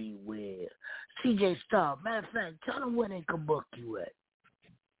everywhere. CJ Star, matter of fact, tell them where they can book you at.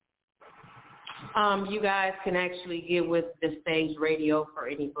 You guys can actually get with the Stage Radio for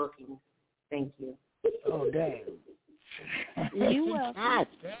any bookings. Thank you. Oh, damn. You welcome.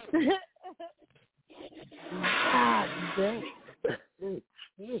 God damn.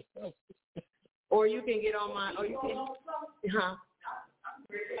 Or you can get on my, or you can,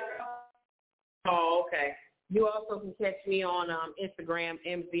 Oh, okay. You also can catch me on Instagram,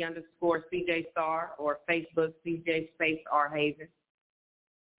 MZ_CJ Star, or Facebook, CJ Space R Haven.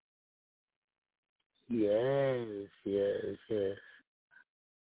 Yes.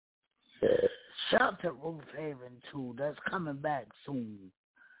 Shout out to Roof Haven, too. That's coming back soon.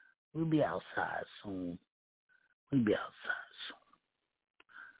 We'll be outside soon.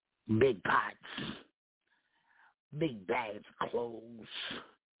 Big pots. Big bags of clothes.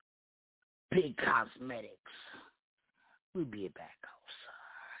 Big cosmetics. We'll be back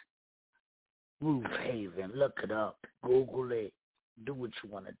outside. Roof Haven. Look it up. Google it. Do what you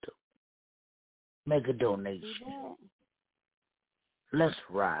want to do. Make a donation. Yeah. Let's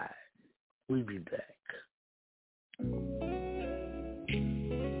ride. We'll be back.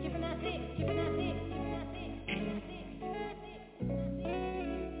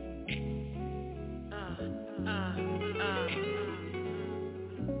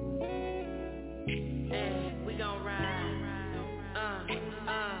 We gon' ride.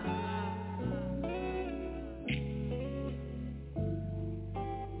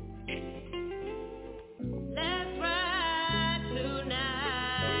 Let's ride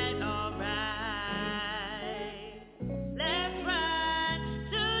tonight, alright. Let's ride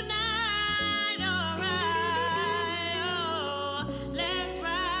tonight, alright. Oh, let's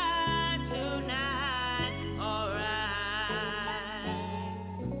ride tonight, alright.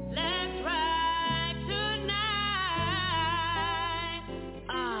 Let's ride tonight.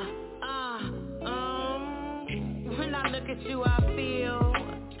 When I look at you, I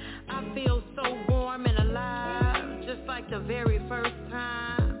feel so warm and alive, just like the very first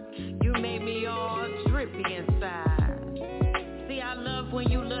time you made me all drippy inside. See, I love when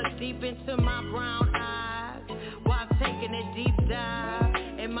you look deep into my brown eyes while taking a deep dive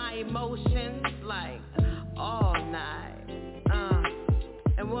in my emotions like all night.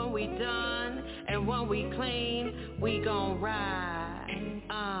 And when we done and when we clean, we gon' ride.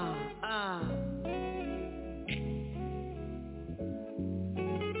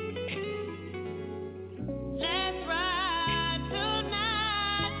 Let's ride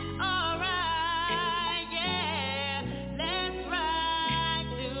tonight, alright, yeah. Let's ride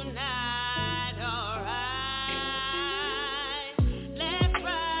tonight, alright. Let's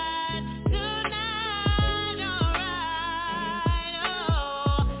ride tonight, alright.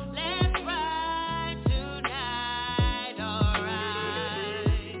 Oh, let's ride tonight, alright.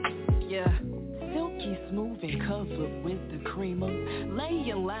 Yeah, silky smooth and covered with the creamer.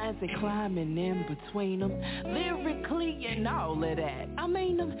 Laying lines and climbing in between them. Lyrically and all of that. I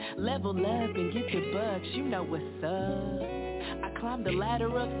mean them. Level up and get the bucks. You know what's up. I climbed the ladder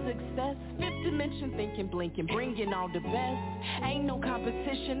of success. Fifth dimension thinking, blinking, bringing all the best. Ain't no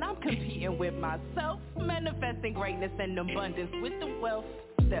competition. I'm competing with myself. Manifesting greatness and abundance with the wealth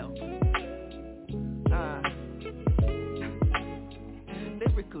self.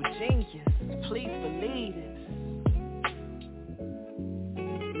 Lyrical genius. Please believe it.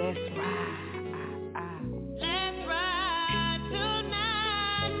 Let's ride. Let's ride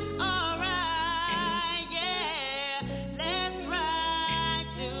tonight, alright, yeah. Let's ride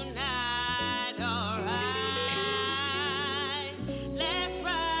tonight, alright. Let's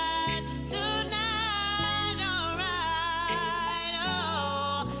ride tonight, alright.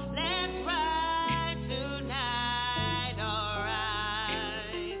 Oh, let's ride tonight,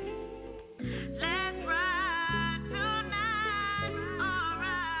 alright. Let's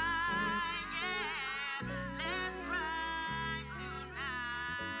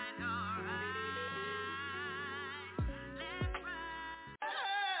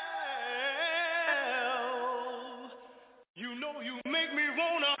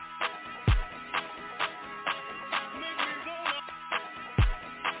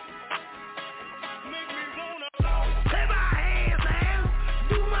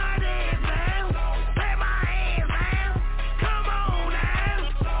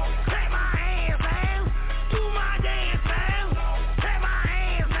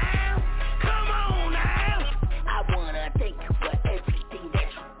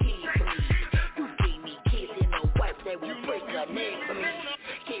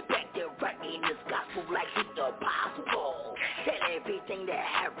everything that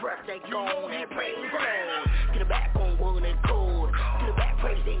have breath, they gone and praise the Lord. To the back on one accord, to the back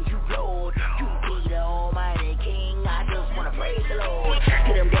praising you, Lord. You be the Almighty King, I just wanna praise the Lord.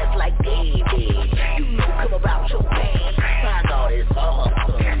 To them that's like David, you know come about your pain.